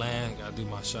 We land, gotta do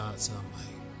my shots. And I'm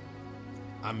like,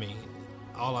 I mean,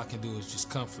 all I can do is just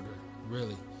comfort her,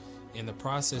 really. In the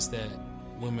process that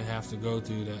women have to go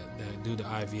through that do the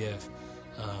IVF,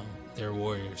 they're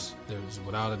warriors. There's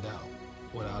without a doubt.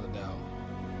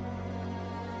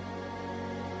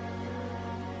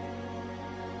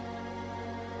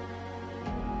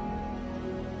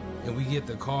 And we get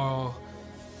the call,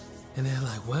 and they're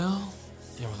like, well,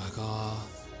 and we're like, oh,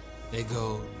 they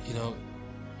go, you know,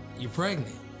 you're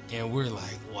pregnant. And we're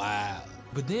like, wow.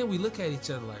 But then we look at each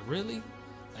other like, really?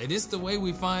 Like, this the way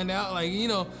we find out? Like, you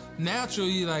know,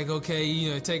 naturally, like, okay,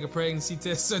 you know, take a pregnancy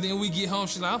test. So then we get home,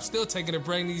 she's like, I'm still taking a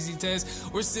pregnancy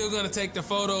test. We're still gonna take the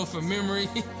photo for memory.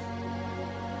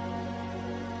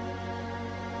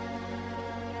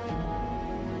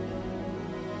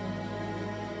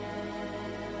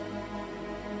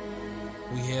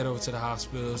 We head over to the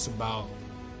hospital. It's about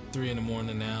 3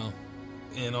 a.m. now.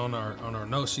 And on our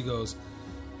note, she goes,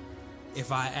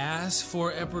 if I ask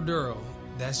for epidural,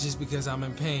 that's just because I'm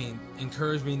in pain.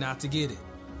 Encourage me not to get it.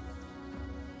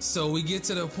 So we get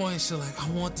to the point, she's like, I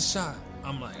want the shot.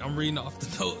 I'm reading off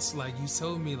the notes, like, you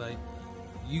told me, like,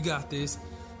 you got this.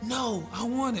 No, I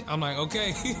want it. I'm like,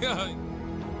 okay.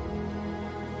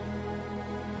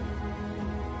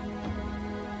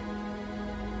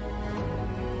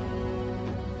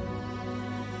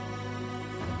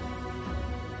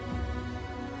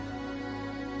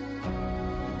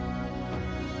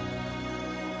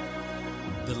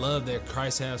 The love that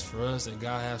Christ has for us, that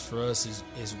God has for us,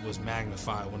 was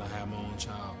magnified when I had my own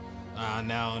child. I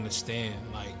now understand,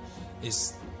 like,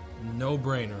 it's no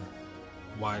brainer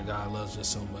why God loves us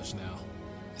so much now.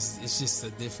 It's just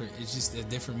a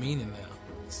different meaning now.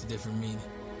 It's a different meaning.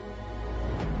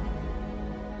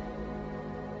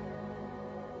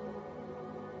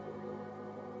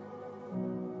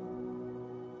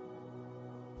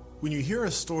 When you hear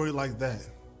a story like that,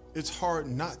 it's hard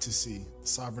not to see the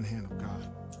sovereign hand of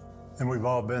God. And we've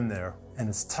all been there. And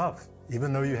it's tough,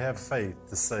 even though you have faith,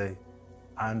 to say,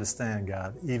 I understand,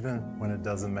 God, even when it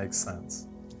doesn't make sense.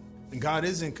 And God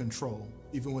is in control,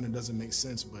 even when it doesn't make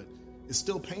sense, but it's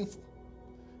still painful.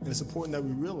 And it's important that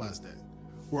we realize that.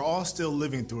 We're all still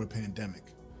living through a pandemic.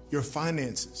 Your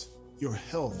finances, your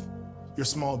health, your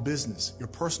small business, your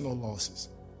personal losses,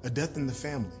 a death in the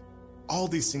family. All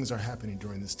these things are happening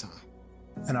during this time.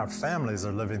 And our families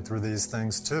are living through these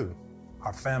things too.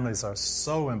 Our families are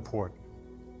so important.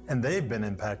 And they've been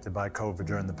impacted by COVID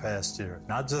during the past year,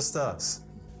 not just us.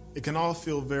 It can all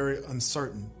feel very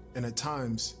uncertain and at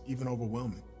times even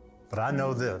overwhelming. But I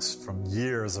know this from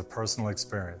years of personal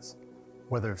experience.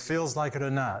 Whether it feels like it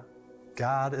or not,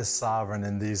 God is sovereign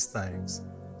in these things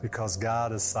because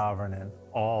God is sovereign in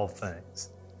all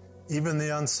things, even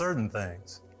the uncertain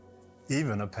things,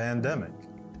 even a pandemic.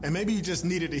 And maybe you just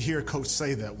needed to hear Coach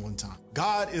say that one time.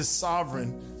 God is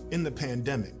sovereign in the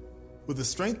pandemic. With the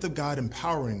strength of God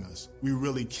empowering us, we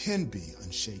really can be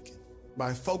unshaken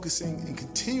by focusing and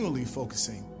continually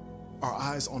focusing our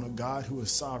eyes on a God who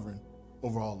is sovereign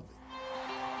over all of it.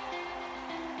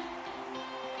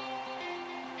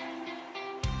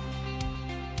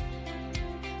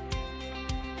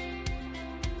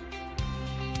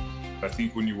 I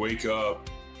think when you wake up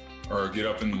or get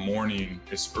up in the morning,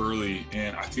 it's early,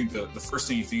 and I think the first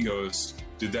thing you think of is,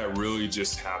 did that really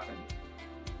just happen?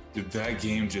 Did that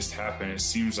game just happen? It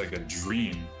seems like a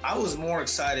dream. I was more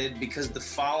excited because the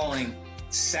following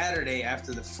Saturday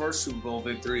after the first Super Bowl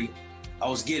victory, I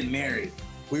was getting married.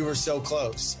 We were so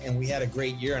close, and we had a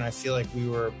great year, and I feel like we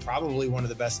were probably one of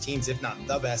the best teams, if not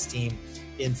the best team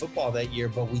in football that year,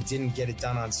 but we didn't get it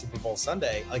done on Super Bowl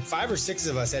Sunday. Like 5 or 6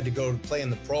 of us had to go play in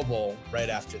the Pro Bowl right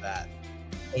after that.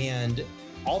 And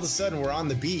all of a sudden we're on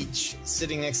the beach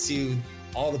sitting next to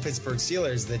all the Pittsburgh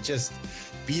Steelers that just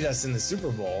beat us in the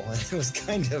Super Bowl. And it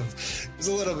was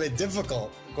a little bit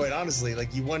difficult, quite honestly.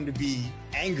 Like you wanted to be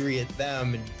angry at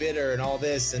them and bitter and all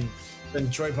this. And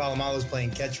then Troy Polamalu's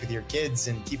playing catch with your kids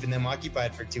and keeping them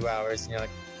occupied for 2 hours. And you're like,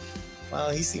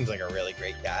 well, he seems like a really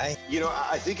great guy. You know,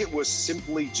 I think it was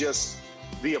simply just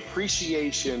the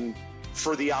appreciation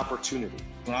for the opportunity.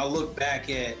 When I look back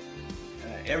at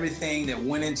everything that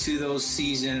went into those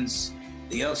seasons,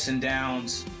 the ups and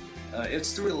downs,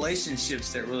 it's the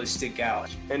relationships that really stick out.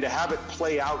 And to have it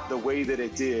play out the way that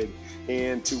it did,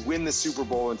 and to win the Super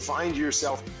Bowl and find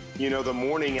yourself, you know, the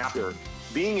morning after,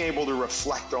 being able to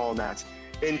reflect on that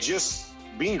and just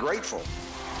being grateful.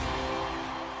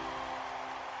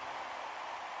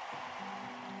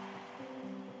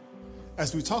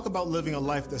 As we talk about living a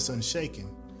life that's unshaken,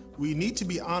 we need to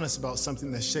be honest about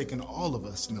something that's shaken all of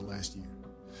us in the last year.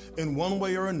 In one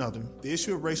way or another, the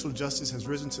issue of racial justice has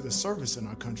risen to the surface in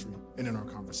our country and in our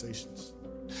conversations.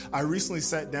 I recently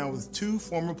sat down with 2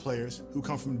 former players who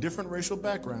come from different racial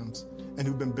backgrounds and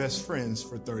who've been best friends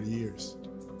for 30 years.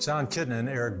 Jon Kitna and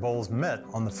Eric Bowles met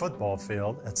on the football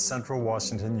field at Central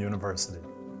Washington University.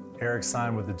 Eric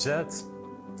signed with the Jets,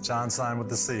 Jon signed with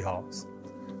the Seahawks.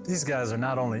 These guys are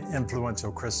not only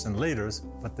influential Christian leaders,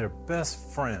 but they're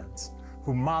best friends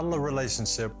who model a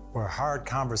relationship where hard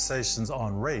conversations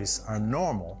on race are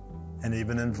normal and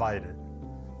even invited.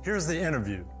 Here's the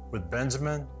interview with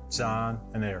Benjamin, Jon,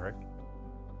 and Eric.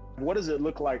 What does it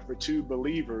look like for 2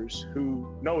 believers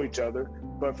who know each other,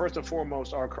 but first and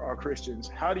foremost are Christians?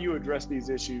 How do you address these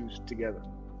issues together?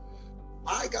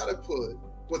 I got to put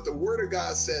what the Word of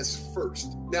God says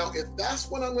first. Now, if that's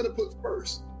what I'm going to put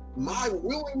first, my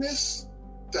willingness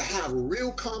to have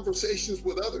real conversations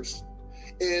with others,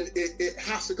 and it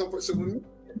has to come first. So when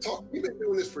we talk, we've been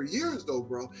doing this for years though,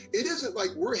 bro. It isn't like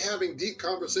we're having deep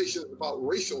conversations about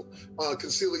racial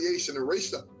conciliation and race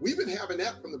stuff. We've been having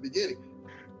that from the beginning.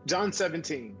 John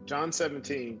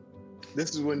 17,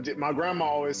 this is when my grandma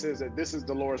always says that this is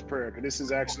the Lord's Prayer, because this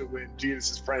is actually when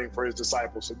Jesus is praying for his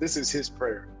disciples. So this is his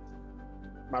prayer.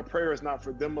 My prayer is not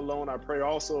for them alone. I pray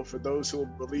also for those who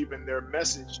believe in their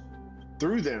message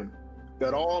through them,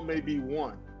 that all may be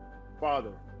one.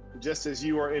 Father, just as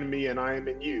you are in me and I am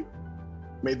in you,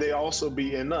 may they also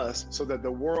be in us, so that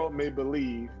the world may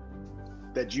believe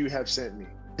that you have sent me.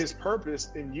 His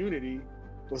purpose in unity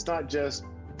was not just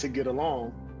to get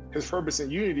along. His purpose in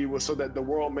unity was so that the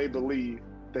world may believe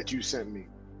that you sent me.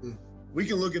 We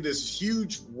can look at this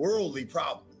huge worldly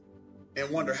problem and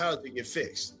wonder, how does it get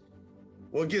fixed?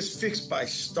 Well, it gets fixed by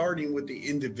starting with the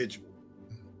individual.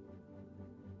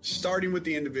 Starting with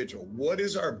the individual. What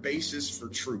is our basis for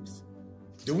truth?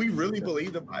 Do we really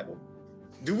believe the Bible?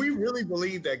 Do we really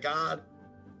believe that God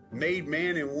made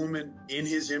man and woman in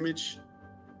his image?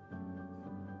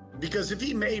 Because if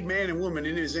he made man and woman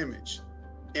in his image,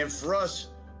 and for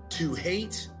us to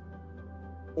hate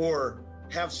or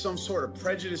have some sort of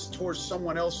prejudice towards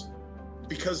someone else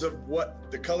because of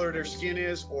what the color of their skin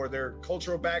is or their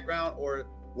cultural background or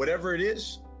whatever it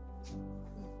is,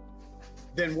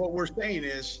 then what we're saying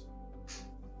is,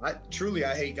 I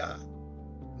hate God.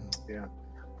 Yeah.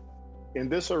 In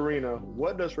this arena,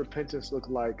 what does repentance look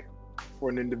like for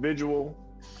an individual,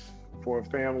 for a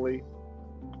family,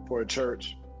 for a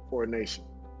church, for a nation?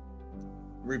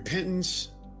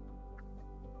 Repentance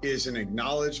is an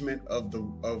acknowledgement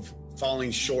of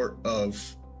falling short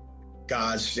of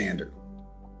God's standard.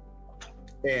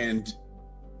 And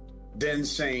then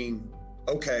saying,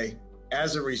 okay,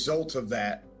 as a result of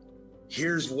that,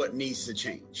 here's what needs to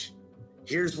change.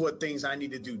 Here's what things I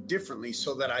need to do differently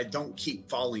so that I don't keep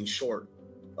falling short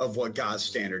of what God's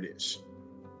standard is.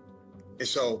 And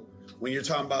so when you're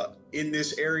talking about in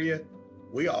this area,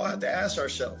 we all have to ask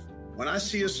ourselves, when I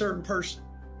see a certain person,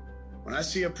 when I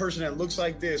see a person that looks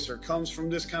like this or comes from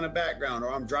this kind of background,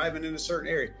 or I'm driving in a certain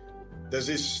area, does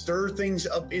it stir things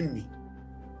up in me?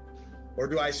 Or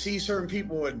do I see certain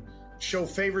people and show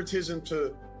favoritism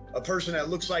to a person that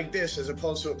looks like this as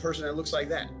opposed to a person that looks like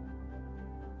that?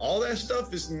 All that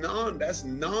stuff is that's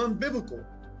non-biblical.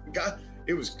 God,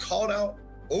 it was called out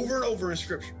over and over in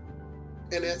Scripture.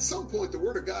 And at some point, the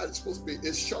Word of God is supposed to be,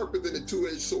 it's sharper than a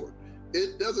two-edged sword.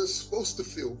 It doesn't supposed to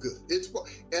feel good.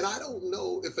 And I don't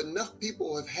know if enough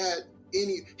people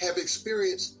have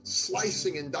experienced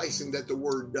slicing and dicing that the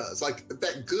Word does, like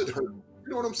that good hurt. You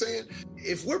know what I'm saying?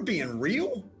 If we're being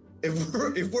real,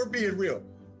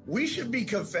 we should be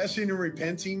confessing and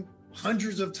repenting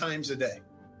hundreds of times a day.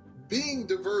 Being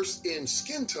diverse in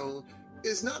skin tone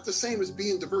is not the same as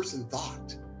being diverse in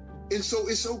thought. And so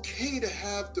it's okay to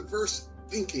have diverse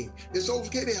thinking. It's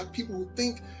okay to have people who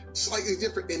think slightly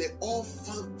different, and it all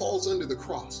falls under the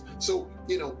cross. So,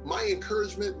 my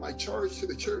encouragement, my charge to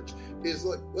the church is,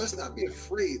 look, let's not be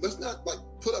afraid. Let's not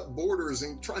put up borders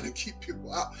and try to keep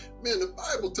people out. Man, the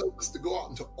Bible tells us to go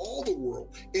out into all the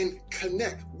world and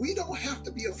connect. We don't have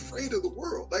to be afraid of the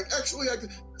world.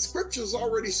 Scriptures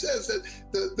already says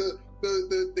that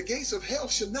the gates of hell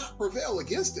should not prevail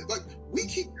against it. We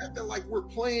keep acting like we're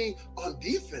playing on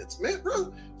defense, man,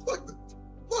 bro.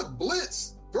 Look,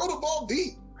 blitz, throw the ball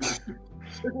deep.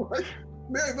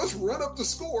 Man, let's run up the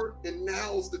score, and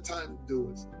now's the time to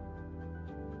do it.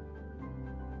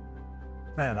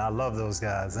 Man, I love those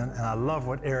guys, and I love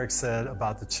what Eric said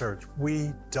about the church.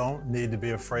 We don't need to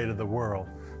be afraid of the world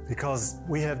because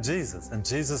we have Jesus, and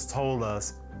Jesus told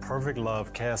us perfect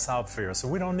love casts out fear, so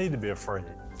we don't need to be afraid.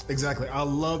 Exactly. I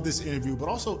love this interview, but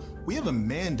also we have a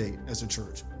mandate as a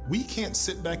church. We can't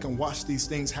sit back and watch these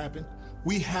things happen.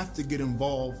 We have to get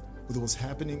involved with what's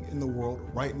happening in the world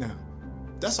right now.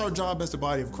 That's our job as the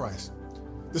body of Christ.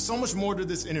 There's so much more to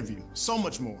this interview, so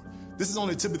much more. This is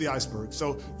only the tip of the iceberg.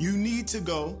 So you need to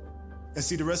go and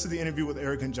see the rest of the interview with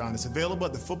Eric and John. It's available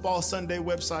at the Football Sunday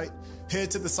website.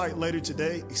 Head to the site later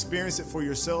today, experience it for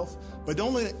yourself, but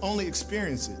don't only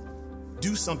experience it,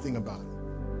 do something about it.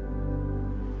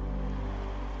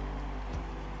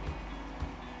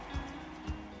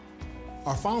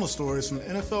 Our final story is from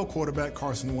NFL quarterback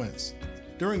Carson Wentz.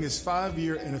 During his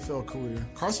 5-year NFL career,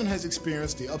 Carson has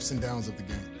experienced the ups and downs of the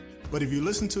game. But if you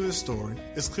listen to his story,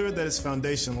 it's clear that his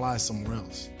foundation lies somewhere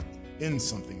else, in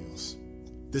something else.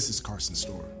 This is Carson's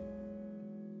story.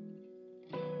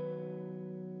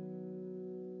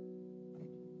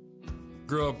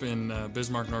 Grew up in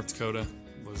Bismarck, North Dakota,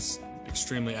 was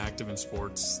extremely active in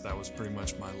sports. That was pretty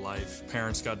much my life.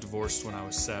 Parents got divorced when I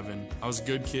was 7. I was a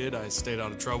good kid. I stayed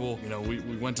out of trouble.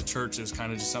 We went to church. It was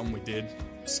kind of just something we did.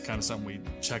 It's kind of something we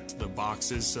checked the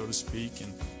boxes, so to speak.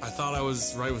 And I thought I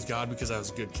was right with God because I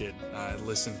was a good kid. I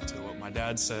listened to what my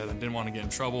dad said. I didn't want to get in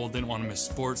trouble, didn't want to miss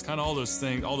sports, kind of all those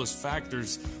things, all those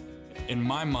factors in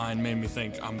my mind made me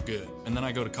think I'm good. And then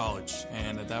I go to college,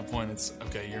 and at that point it's,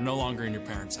 okay, you're no longer in your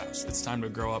parents' house. It's time to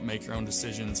grow up, make your own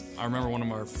decisions. I remember one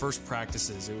of our first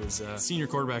practices, it was a senior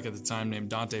quarterback at the time named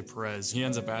Dante Perez. He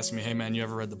ends up asking me, hey man, you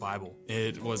ever read the Bible?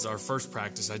 It was our first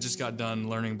practice. I just got done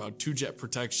learning about two-jet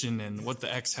protection and what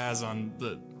the X has on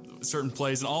the certain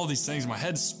plays and all of these things. My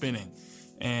head's spinning,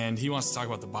 and he wants to talk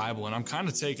about the Bible, and I'm kind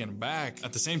of taken aback.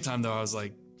 At the same time though, I was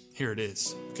like, here it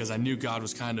is, because I knew God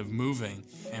was kind of moving.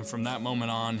 And from that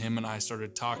moment on, him and I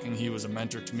started talking. He was a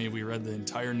mentor to me. We read the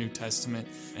entire New Testament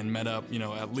and met up,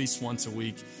 at least once a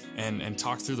week and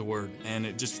talked through the Word. And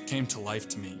it just came to life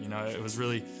to me. It was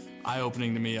really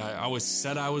eye-opening to me. I always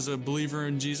said I was a believer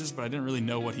in Jesus, but I didn't really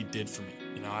know what he did for me.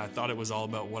 You know, I thought it was all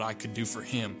about what I could do for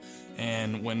him.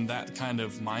 And when that kind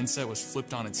of mindset was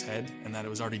flipped on its head, and that it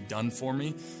was already done for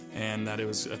me, and that it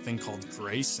was a thing called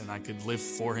grace, and I could live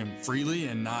for him freely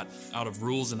and not out of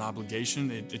rules and obligation,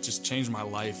 it just changed my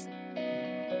life.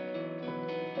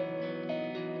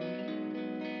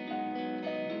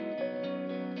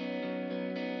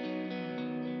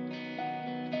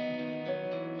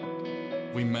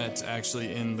 We met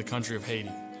actually in the country of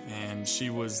Haiti, and she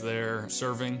was there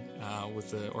serving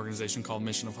with an organization called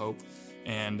Mission of Hope.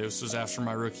 And this was after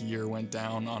my rookie year. Went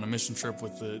down on a mission trip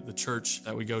with the church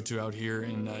that we go to out here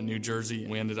in New Jersey.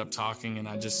 We ended up talking, and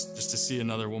I just to see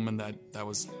another woman that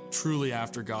was truly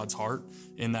after God's heart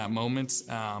in that moment,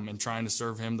 and trying to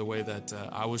serve him the way that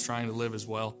I was trying to live as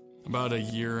well. About a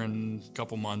year and a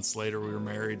couple months later, we were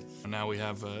married. And now we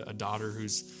have a daughter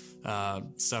who's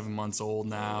 7 months old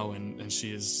now, and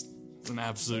she is an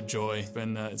absolute joy.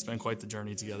 It's been quite the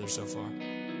journey together so far.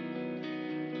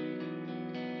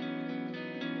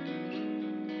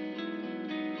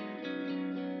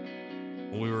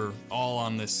 We were all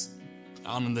on this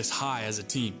high as a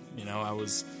team. You know, I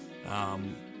was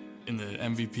in the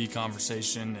MVP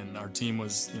conversation, and our team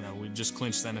was, you know, we just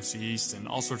clinched the NFC East and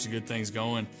all sorts of good things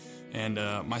going, and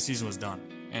my season was done.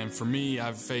 And for me,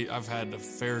 I've had a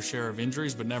fair share of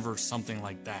injuries, but never something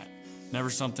like that.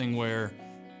 Never something where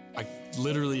I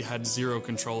literally had zero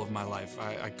control of my life.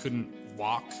 I couldn't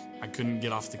walk. I couldn't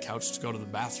get off the couch to go to the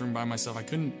bathroom by myself. I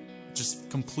couldn't. Just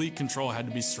complete control had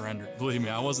to be surrendered. Believe me,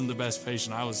 I wasn't the best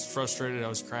patient. I was frustrated. I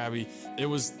was crabby. It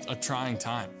was a trying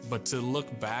time. But to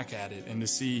look back at it and to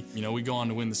see, you know, we go on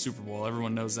to win the Super Bowl.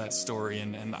 Everyone knows that story.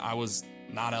 And I was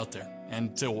not out there.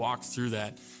 And to walk through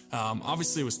that,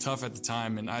 obviously it was tough at the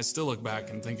time. And I still look back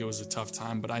and think it was a tough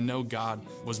time. But I know God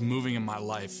was moving in my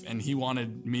life. And he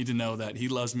wanted me to know that he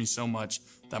loves me so much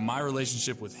that my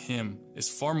relationship with him is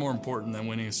far more important than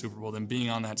winning a Super Bowl, than being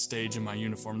on that stage in my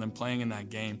uniform, than playing in that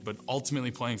game, but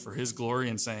ultimately playing for his glory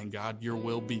and saying, God, your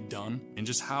will be done. And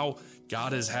just how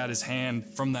God has had his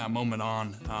hand from that moment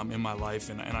on in my life,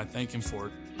 and I thank him for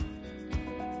it.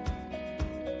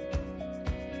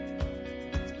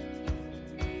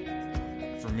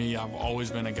 For me, I've always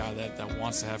been a guy that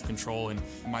wants to have control, and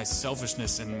my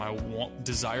selfishness and my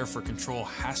desire for control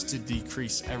has to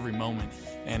decrease every moment,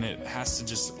 and it has to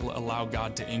just allow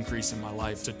God to increase in my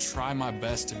life, to try my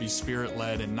best to be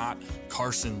Spirit-led and not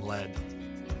Carson-led.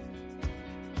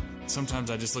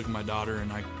 Sometimes I just look at my daughter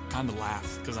and I kind of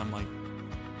laugh because I'm like,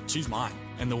 she's mine.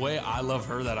 And the way I love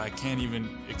her that I can't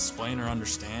even explain or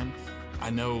understand, I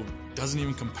know doesn't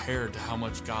even compare to how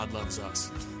much God loves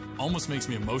us. Almost makes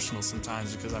me emotional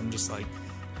sometimes because I'm just like,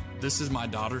 this is my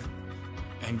daughter,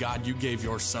 and God, you gave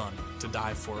your son to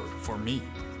die for me.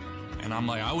 And I'm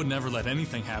like, I would never let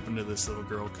anything happen to this little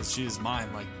girl because she is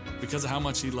mine. Like, because of how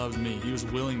much he loves me, he was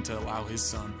willing to allow his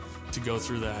son to go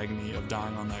through the agony of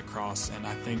dying on that cross. And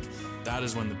I think that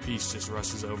is when the peace just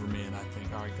rushes over me, and I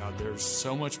think, all right, God, there's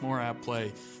so much more at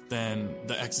play than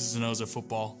the X's and O's of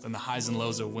football, than the highs and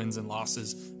lows of wins and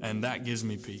losses, and that gives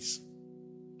me peace.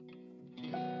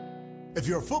 If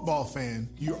you're a football fan,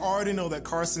 you already know that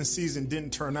Carson's season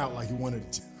didn't turn out like he wanted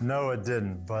it to. No, it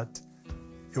didn't, but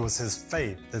it was his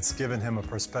faith that's given him a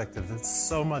perspective that's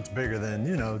so much bigger than,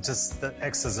 you know, just the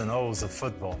X's and O's of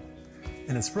football.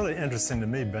 And it's really interesting to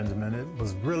me, Benjamin, it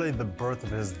was really the birth of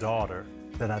his daughter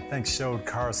that I think showed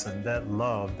Carson that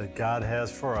love that God has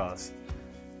for us,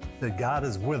 that God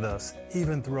is with us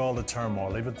even through all the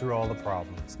turmoil, even through all the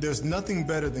problems. There's nothing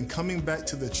better than coming back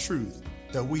to the truth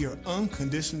that we are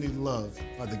unconditionally loved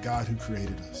by the God who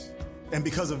created us. And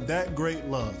because of that great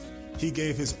love, he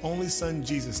gave his only son,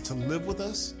 Jesus, to live with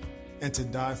us and to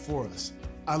die for us.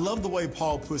 I love the way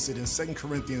Paul puts it in 2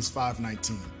 Corinthians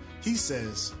 5:19. He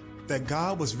says that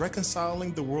God was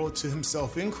reconciling the world to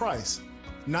himself in Christ,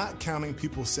 not counting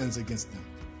people's sins against them.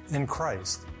 In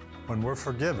Christ, when we're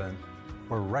forgiven,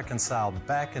 we're reconciled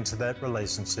back into that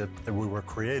relationship that we were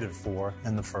created for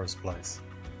in the first place.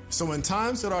 So in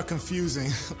times that are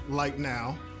confusing, like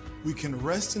now, we can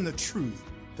rest in the truth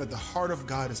that the heart of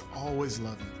God is always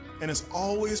loving and is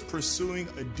always pursuing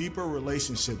a deeper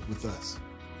relationship with us.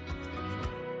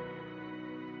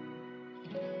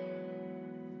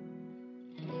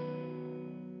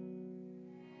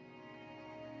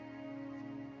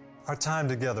 Our time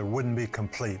together wouldn't be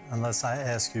complete unless I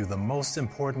ask you the most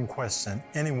important question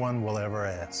anyone will ever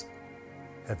ask.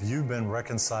 Have you been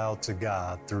reconciled to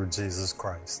God through Jesus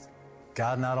Christ?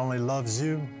 God not only loves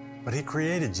you, but he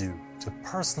created you to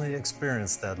personally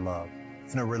experience that love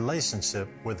in a relationship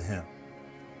with him.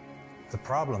 The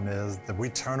problem is that we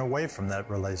turn away from that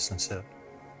relationship.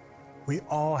 We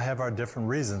all have our different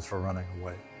reasons for running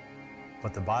away,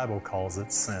 but the Bible calls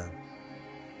it sin.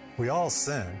 We all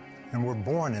sin, and we're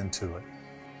born into it.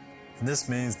 And this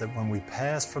means that when we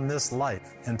pass from this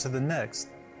life into the next,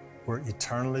 we're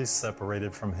eternally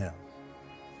separated from Him.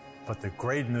 But the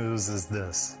great news is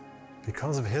this: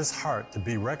 because of His heart to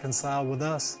be reconciled with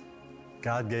us,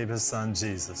 God gave His Son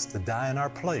Jesus to die in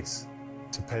our place,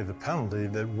 to pay the penalty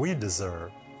that we deserve.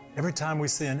 Every time we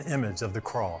see an image of the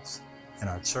cross in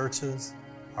our churches,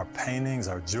 our paintings,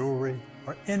 our jewelry,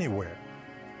 or anywhere,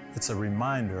 it's a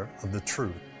reminder of the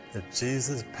truth that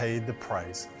Jesus paid the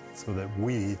price so that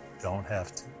we don't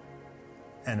have to.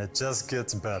 And it just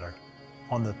gets better.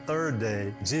 On the third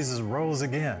day, Jesus rose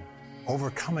again,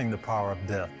 overcoming the power of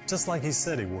death, just like He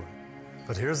said He would.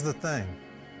 But here's the thing: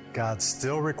 God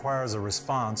still requires a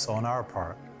response on our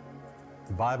part.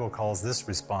 The Bible calls this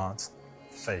response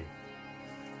faith.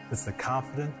 It's the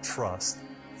confident trust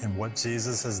in what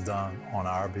Jesus has done on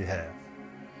our behalf.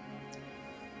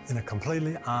 In a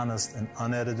completely honest and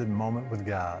unedited moment with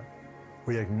God,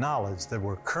 we acknowledge that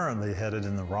we're currently headed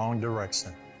in the wrong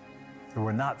direction, that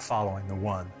we're not following the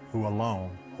one who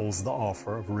alone holds the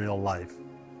offer of real life.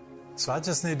 So I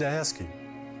just need to ask you,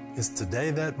 is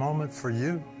today that moment for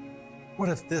you? What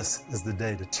if this is the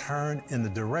day to turn in the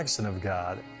direction of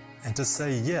God and to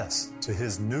say yes to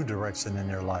His new direction in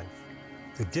your life?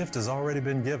 The gift has already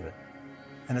been given,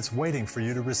 and it's waiting for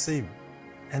you to receive it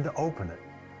and to open it.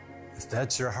 If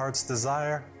that's your heart's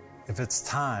desire, if it's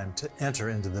time to enter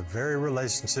into the very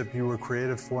relationship you were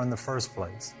created for in the first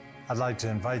place, I'd like to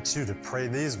invite you to pray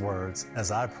these words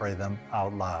as I pray them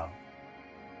out loud.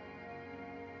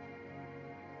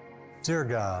 Dear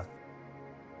God,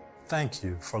 thank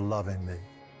you for loving me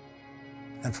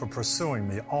and for pursuing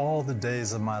me all the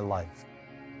days of my life.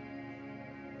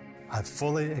 I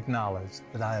fully acknowledge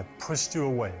that I have pushed you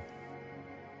away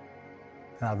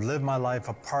and I've lived my life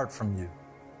apart from you.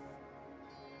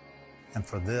 And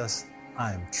for this,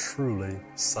 I am truly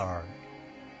sorry.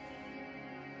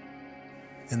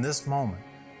 In this moment,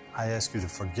 I ask you to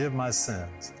forgive my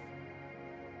sins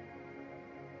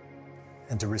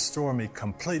and to restore me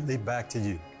completely back to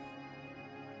you,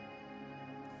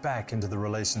 back into the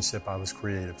relationship I was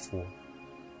created for.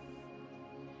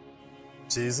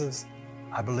 Jesus,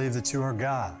 I believe that you are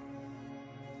God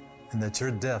and that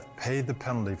your death paid the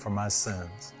penalty for my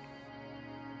sins.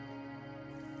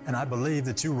 And I believe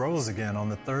that you rose again on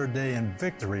the third day in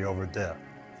victory over death.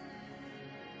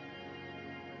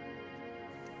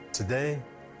 Today,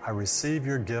 I receive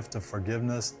your gift of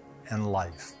forgiveness and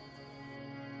life.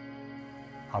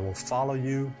 I will follow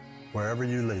you wherever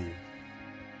you lead,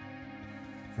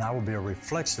 and I will be a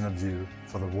reflection of you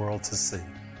for the world to see.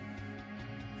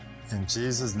 In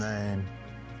Jesus' name,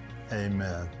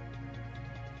 amen.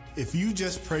 If you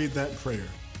just prayed that prayer,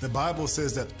 the Bible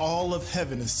says that all of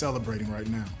heaven is celebrating right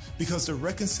now because the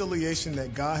reconciliation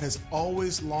that God has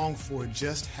always longed for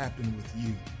just happened with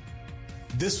you.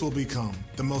 This will become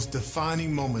the most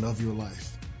defining moment of your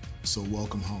life. So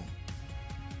welcome home.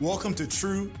 Welcome to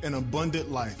true and abundant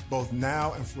life, both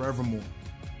now and forevermore.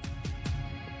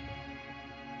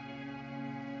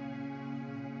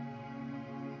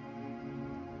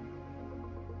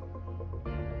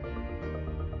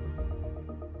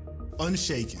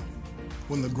 Unshaken.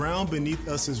 When the ground beneath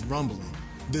us is rumbling,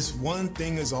 this one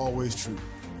thing is always true.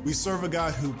 We serve a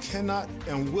God who cannot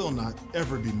and will not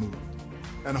ever be moved.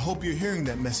 And I hope you're hearing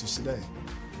that message today.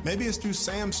 Maybe it's through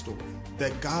Sam's story,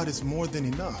 that God is more than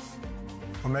enough.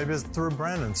 Or maybe it's through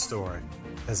Brandon's story,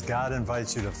 as God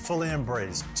invites you to fully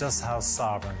embrace just how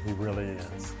sovereign He really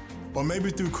is. Or maybe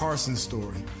through Carson's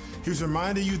story, He's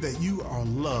reminding you that you are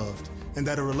loved and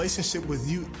that a relationship with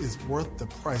you is worth the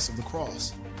price of the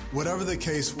cross. Whatever the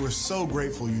case, we're so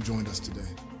grateful you joined us today.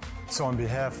 So on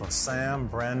behalf of Sam,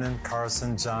 Brandon,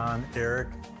 Carson, John, Eric,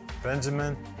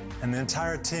 Benjamin, and the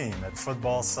entire team at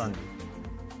Football Sunday,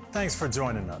 thanks for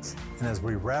joining us. And as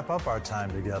we wrap up our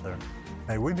time together,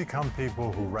 may we become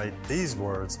people who write these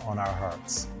words on our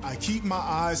hearts. I keep my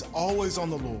eyes always on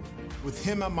the Lord. With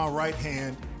Him at my right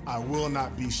hand, I will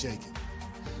not be shaken.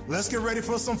 Let's get ready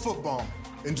for some football.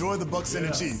 Enjoy the Bucs and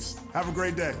the Chiefs. Have a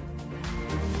great day.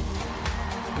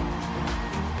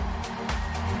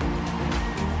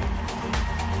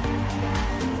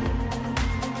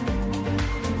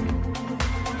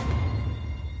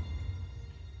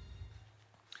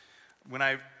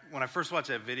 When I first watched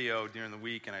that video during the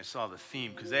week and I saw the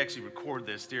theme, because they actually record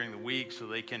this during the week so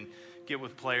they can get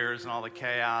with players and all the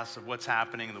chaos of what's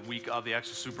happening in the week of the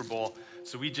actual Super Bowl.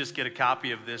 So we just get a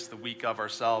copy of this the week of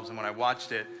ourselves. And when I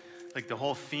watched it, like the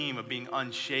whole theme of being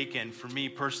unshaken for me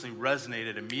personally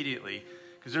resonated immediately,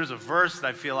 because there's a verse that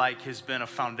I feel like has been a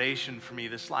foundation for me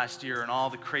this last year and all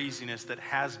the craziness that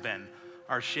has been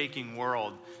our shaking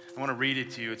world. I want to read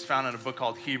it to you. It's found in a book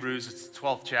called Hebrews. It's the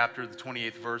 12th chapter, the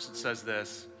 28th verse. It says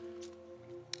this: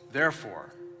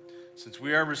 "Therefore, since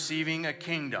we are receiving a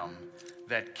kingdom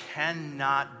that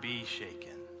cannot be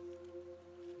shaken,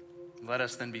 let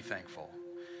us then be thankful,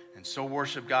 and so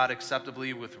worship God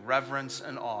acceptably with reverence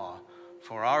and awe,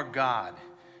 for our God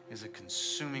is a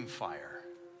consuming fire."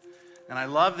 And I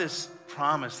love this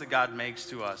promise that God makes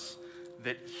to us,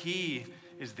 that he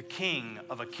is the king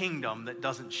of a kingdom that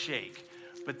doesn't shake.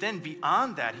 But then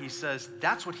beyond that, he says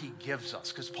that's what he gives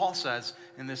us. Because Paul says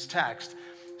in this text,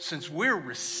 since we're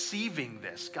receiving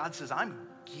this, God says, I'm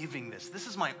giving this. This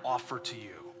is my offer to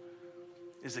you,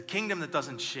 is a kingdom that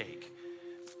doesn't shake.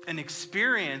 An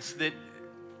experience that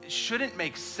shouldn't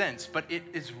make sense, but it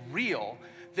is real,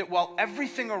 that while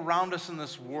everything around us in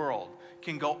this world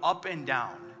can go up and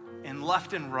down and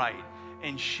left and right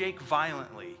and shake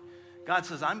violently, God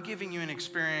says, I'm giving you an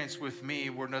experience with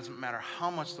me where it doesn't matter how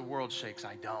much the world shakes,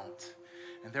 I don't.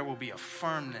 And there will be a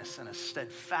firmness and a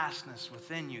steadfastness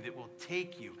within you that will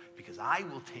take you, because I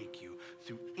will take you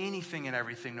through anything and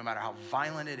everything, no matter how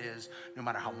violent it is, no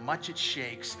matter how much it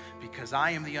shakes, because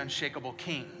I am the unshakable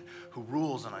king who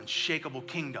rules an unshakable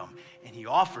kingdom, and he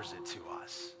offers it to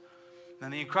us. Now,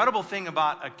 the incredible thing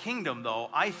about a kingdom, though,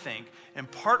 I think, and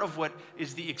part of what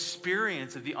is the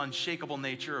experience of the unshakable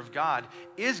nature of God,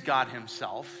 is God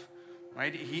himself,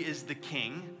 right? He is the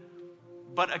king.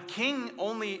 But a king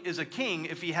only is a king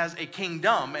if he has a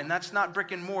kingdom, and that's not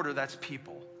brick and mortar, that's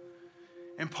people.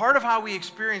 And part of how we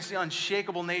experience the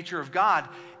unshakable nature of God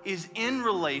is in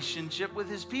relationship with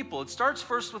his people. It starts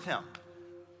first with him,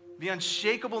 the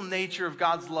unshakable nature of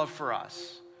God's love for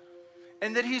us.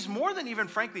 And that he's more than even,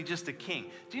 frankly, just a king.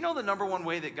 Do you know the number one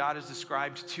way that God is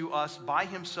described to us by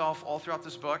himself all throughout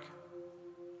this book?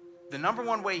 The number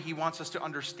one way he wants us to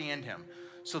understand him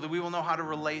so that we will know how to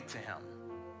relate to him.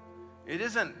 It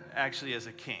isn't actually as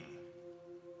a king.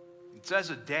 It's as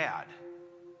a dad.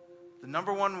 The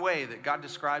number one way that God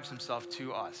describes himself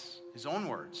to us, his own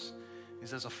words,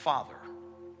 is as a father.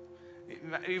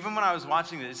 Even when I was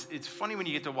watching this, it's funny when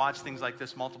you get to watch things like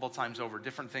this multiple times over.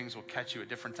 Different things will catch you at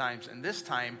different times. And this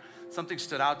time, something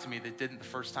stood out to me that didn't the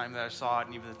first time that I saw it,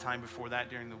 and even the time before that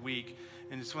during the week.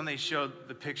 And it's when they showed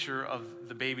the picture of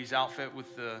the baby's outfit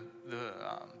with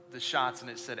the shots, and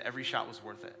it said every shot was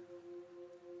worth it.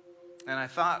 And I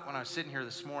thought when I was sitting here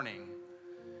this morning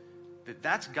that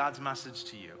that's God's message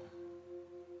to you.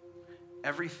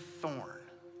 Every thorn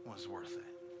was worth it.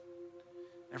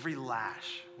 Every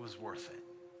lash was worth it.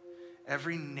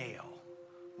 Every nail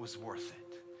was worth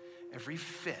it. Every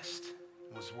fist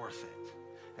was worth it.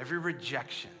 Every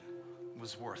rejection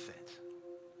was worth it.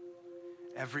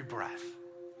 Every breath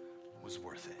was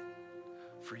worth it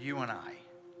for you and I.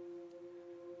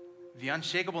 The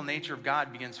unshakable nature of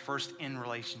God begins first in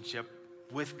relationship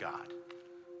with God,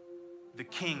 the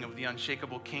King of the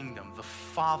unshakable kingdom, the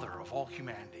Father of all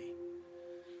humanity.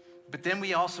 But then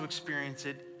we also experience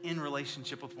it in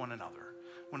relationship with one another.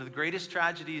 One of the greatest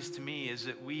tragedies to me is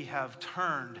that we have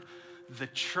turned the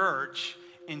church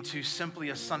into simply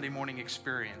a Sunday morning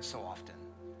experience so often.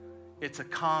 It's a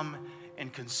come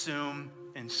and consume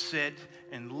and sit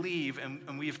and leave,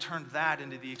 and we have turned that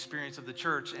into the experience of the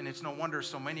church, and it's no wonder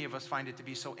so many of us find it to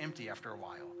be so empty after a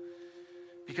while.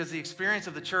 Because the experience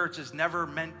of the church is never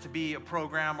meant to be a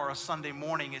program or a Sunday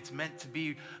morning. It's meant to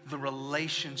be the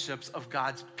relationships of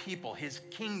God's people, his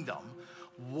kingdom,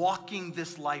 walking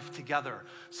this life together,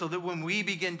 so that when we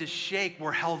begin to shake,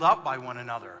 we're held up by one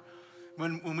another.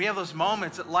 When we have those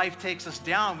moments that life takes us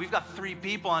down, we've got three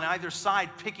people on either side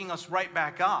picking us right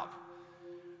back up.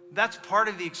 That's part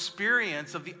of the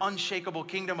experience of the unshakable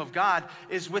kingdom of God,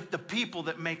 is with the people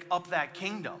that make up that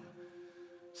kingdom.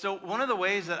 So one of the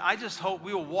ways that I just hope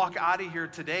we will walk out of here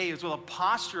today is with a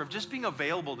posture of just being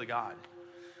available to God.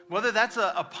 Whether that's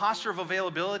a posture of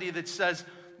availability that says,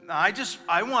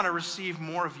 I want to receive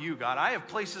more of you, God. I have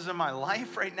places in my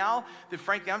life right now that,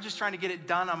 frankly, I'm just trying to get it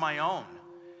done on my own.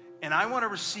 And I want to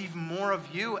receive more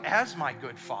of you as my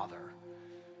good Father.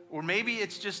 Or maybe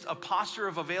it's just a posture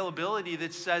of availability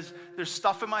that says, there's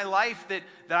stuff in my life that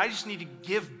I just need to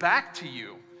give back to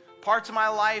you. Parts of my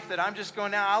life that I'm just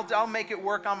going, now I'll make it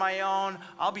work on my own.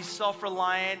 I'll be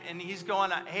self-reliant. And he's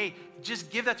going, hey, just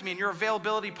give that to me. And your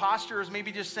availability posture is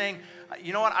maybe just saying,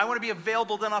 you know what? I want to be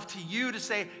available enough to you to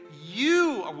say,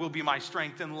 you will be my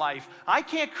strength in life. I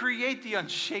can't create the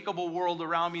unshakable world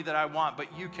around me that I want,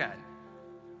 but you can.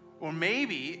 Or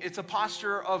maybe it's a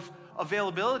posture of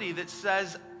availability that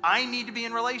says, I need to be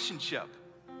in relationship.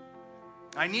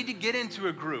 I need to get into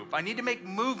a group. I need to make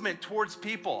movement towards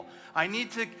people. I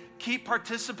need to keep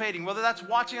participating, whether that's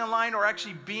watching online or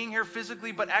actually being here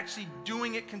physically, but actually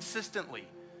doing it consistently.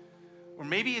 Or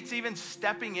maybe it's even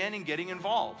stepping in and getting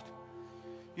involved.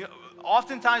 You know,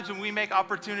 oftentimes when we make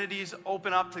opportunities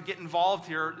open up to get involved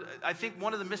here, I think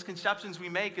one of the misconceptions we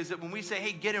make is that when we say,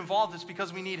 hey, get involved, it's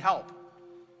because we need help.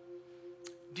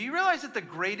 Do you realize that the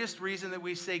greatest reason that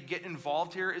we say get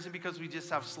involved here isn't because we just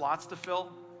have slots to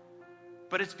fill,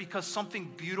 but it's because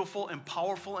something beautiful and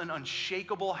powerful and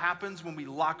unshakable happens when we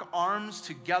lock arms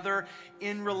together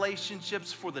in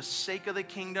relationships for the sake of the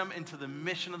kingdom and to the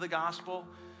mission of the gospel?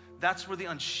 That's where the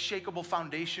unshakable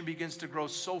foundation begins to grow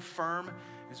so firm,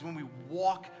 is when we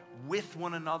walk with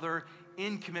one another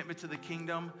in commitment to the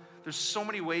kingdom. There's so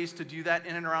many ways to do that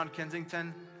in and around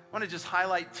Kensington. I want to just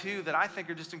highlight two that I think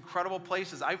are just incredible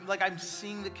places. I'm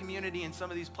seeing the community in some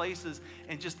of these places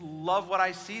and just love what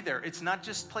I see there. It's not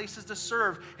just places to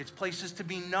serve, it's places to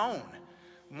be known.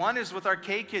 One is with our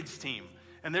K-Kids team,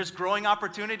 and there's growing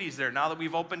opportunities there. Now that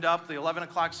we've opened up the 11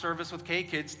 o'clock service with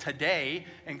K-Kids today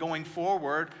and going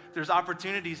forward, there's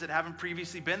opportunities that haven't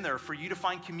previously been there for you to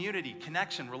find community,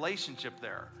 connection, relationship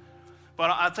there.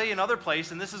 But I'll tell you another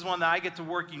place, and this is one that I get to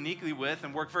work uniquely with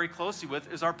and work very closely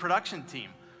with, is our production team.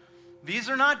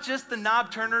 These are not just the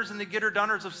knob turners and the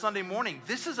get-her-doners of Sunday morning.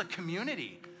 This is a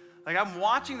community. Like, I'm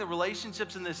watching the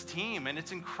relationships in this team, and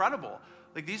it's incredible.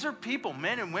 Like, these are people,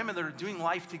 men and women, that are doing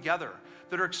life together,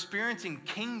 that are experiencing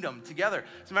kingdom together.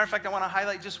 As a matter of fact, I want to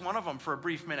highlight just one of them for a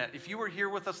brief minute. If you were here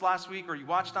with us last week or you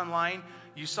watched online,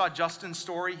 you saw Justin's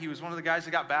story. He was one of the guys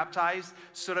that got baptized,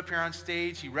 stood up here on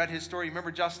stage. He read his story. You remember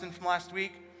Justin from last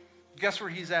week? Guess where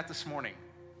he's at this morning?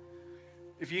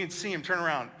 If you can see him, turn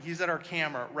around. He's at our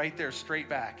camera right there, straight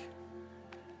back.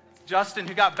 Justin,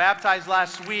 who got baptized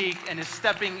last week and is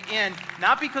stepping in,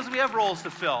 not because we have roles to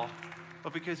fill,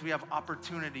 but because we have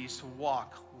opportunities to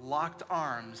walk locked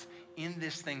arms in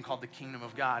this thing called the kingdom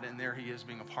of God, and there he is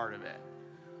being a part of it.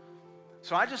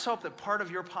 So I just hope that part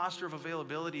of your posture of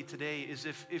availability today is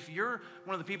if you're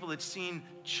one of the people that's seen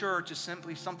church as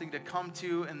simply something to come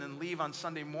to and then leave on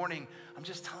Sunday morning, I'm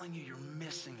just telling you, you're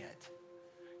missing it.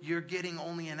 You're getting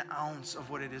only an ounce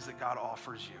of what it is that God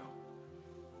offers you.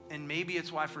 And maybe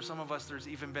it's why for some of us there's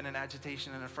even been an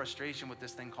agitation and a frustration with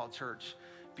this thing called church,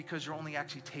 because you're only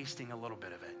actually tasting a little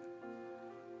bit of it.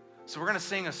 So we're going to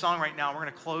sing a song right now. We're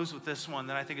going to close with this one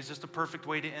that I think is just a perfect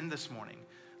way to end this morning.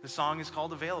 The song is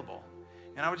called Available.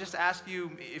 And I would just ask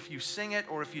you, if you sing it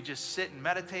or if you just sit and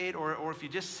meditate or if you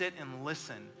just sit and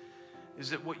listen, is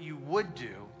that what you would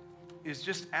do is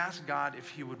just ask God if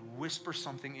he would whisper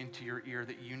something into your ear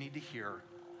that you need to hear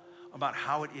about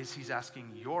how it is he's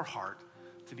asking your heart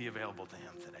to be available to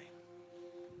him today.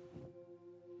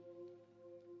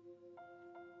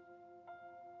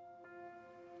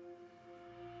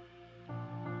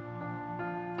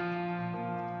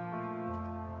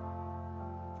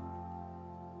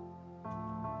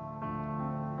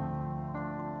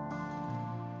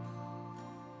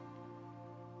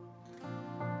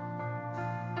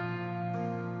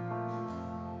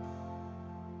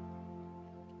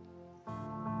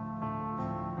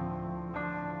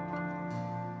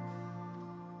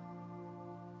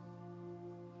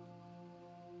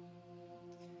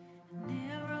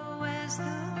 Narrow as the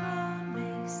road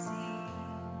may seem,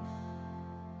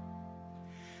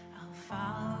 I'll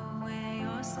follow where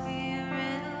your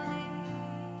spirit leads.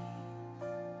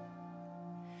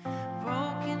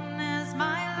 Broken as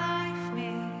my life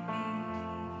may be,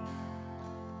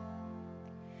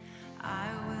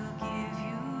 I will give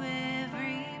you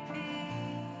every piece.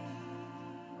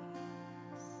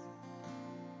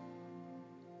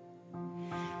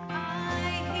 I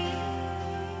hear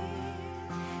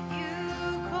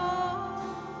you call.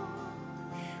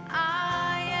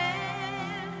 I am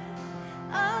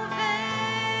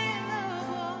available.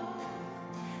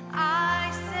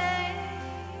 I say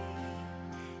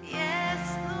yes,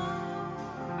 Lord.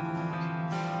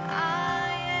 I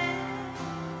am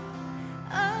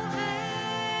available.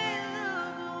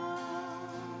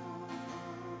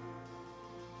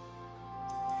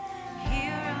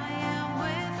 Here I am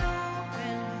with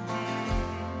open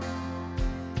hands,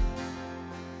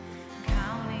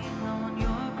 counting on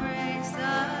your grace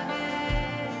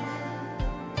again.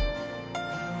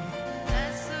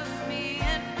 Less of me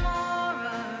and more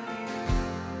of you.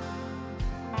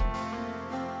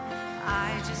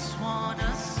 I just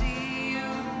wanna see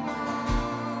you move.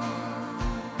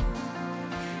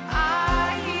 I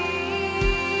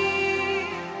hear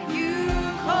you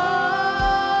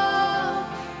call.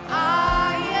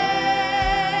 I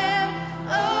am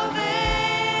available.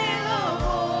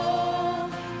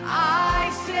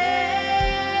 I say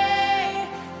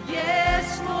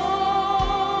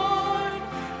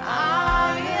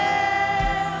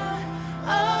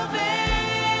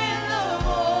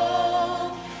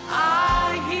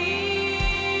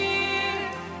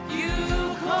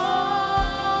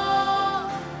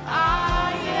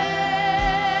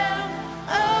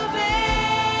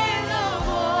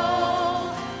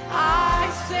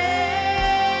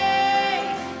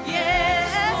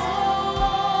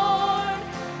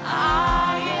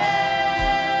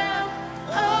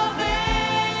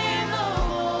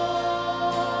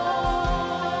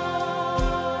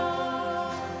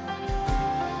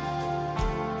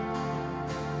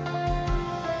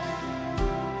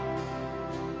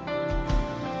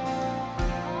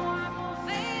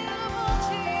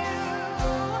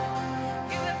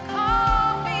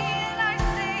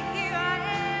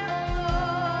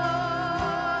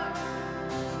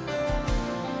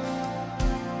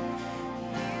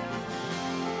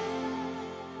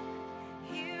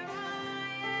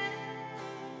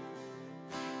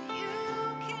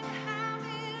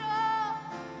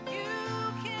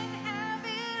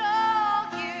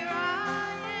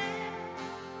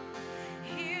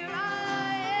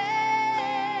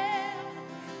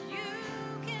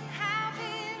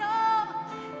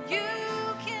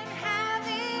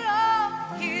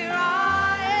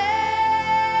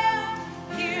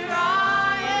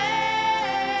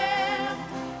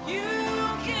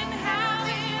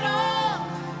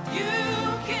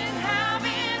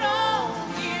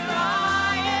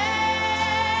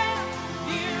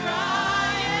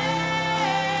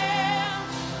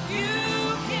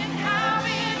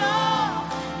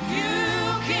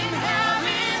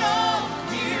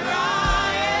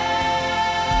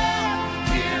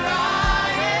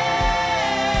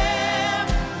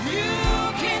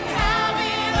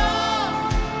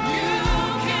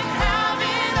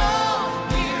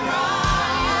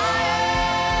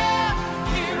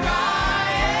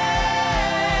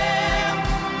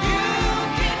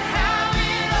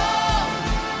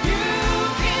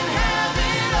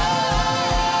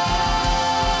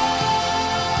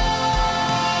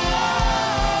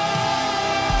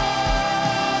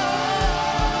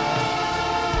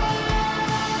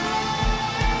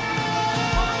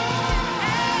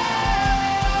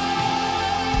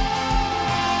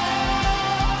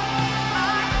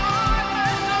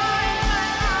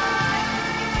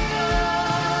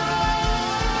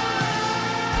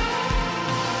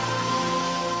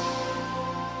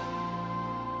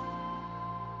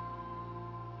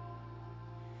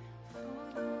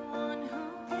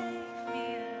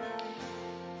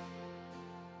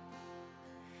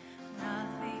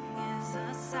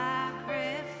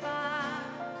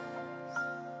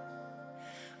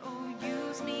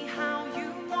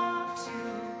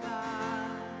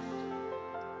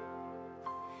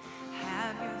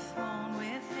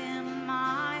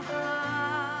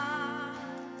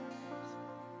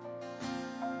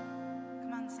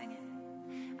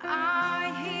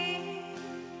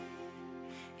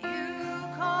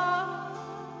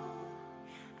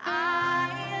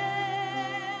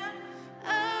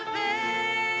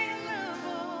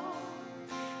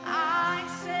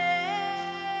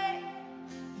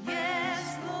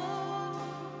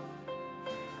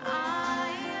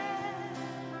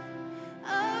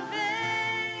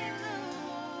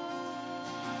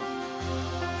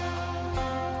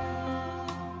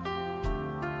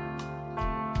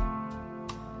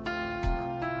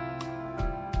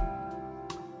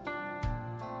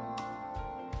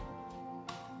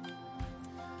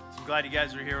glad you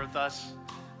guys are here with us.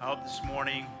 I hope this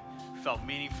morning felt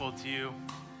meaningful to you.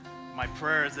 My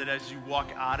prayer is that as you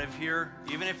walk out of here,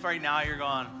 even if right now you're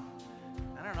going,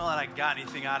 I don't know that I got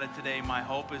anything out of today, my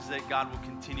hope is that God will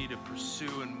continue to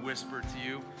pursue and whisper to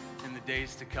you in the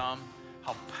days to come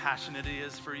how passionate He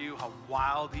is for you, how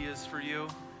wild He is for you.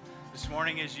 This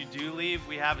morning as you do leave,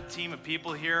 we have a team of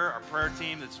people here, our prayer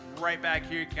team that's right back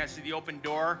here. You can see the open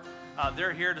door.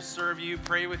 They're here to serve you,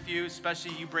 pray with you,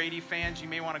 especially you Brady fans. You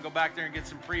may want to go back there and get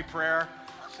some pre-prayer,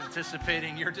 just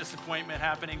anticipating your disappointment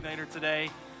happening later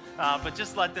today. But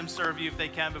just let them serve you if they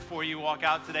can before you walk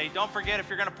out today. Don't forget, if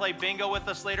you're going to play bingo with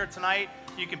us later tonight,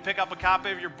 you can pick up a copy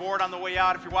of your board on the way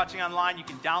out. If you're watching online, you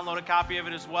can download a copy of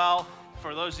it as well.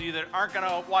 For those of you that aren't going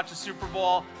to watch the Super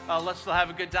Bowl, let's still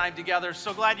have a good time together.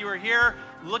 So glad you were here.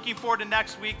 Looking forward to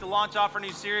next week to launch off our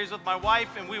new series with my wife,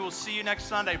 and we will see you next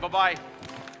Sunday. Bye-bye.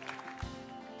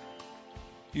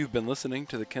 You've been listening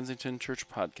to the Kensington Church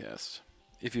Podcast.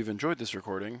 If you've enjoyed this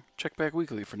recording, check back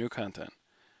weekly for new content.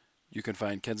 You can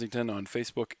find Kensington on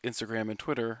Facebook, Instagram, and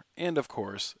Twitter, and of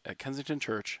course at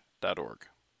kensingtonchurch.org.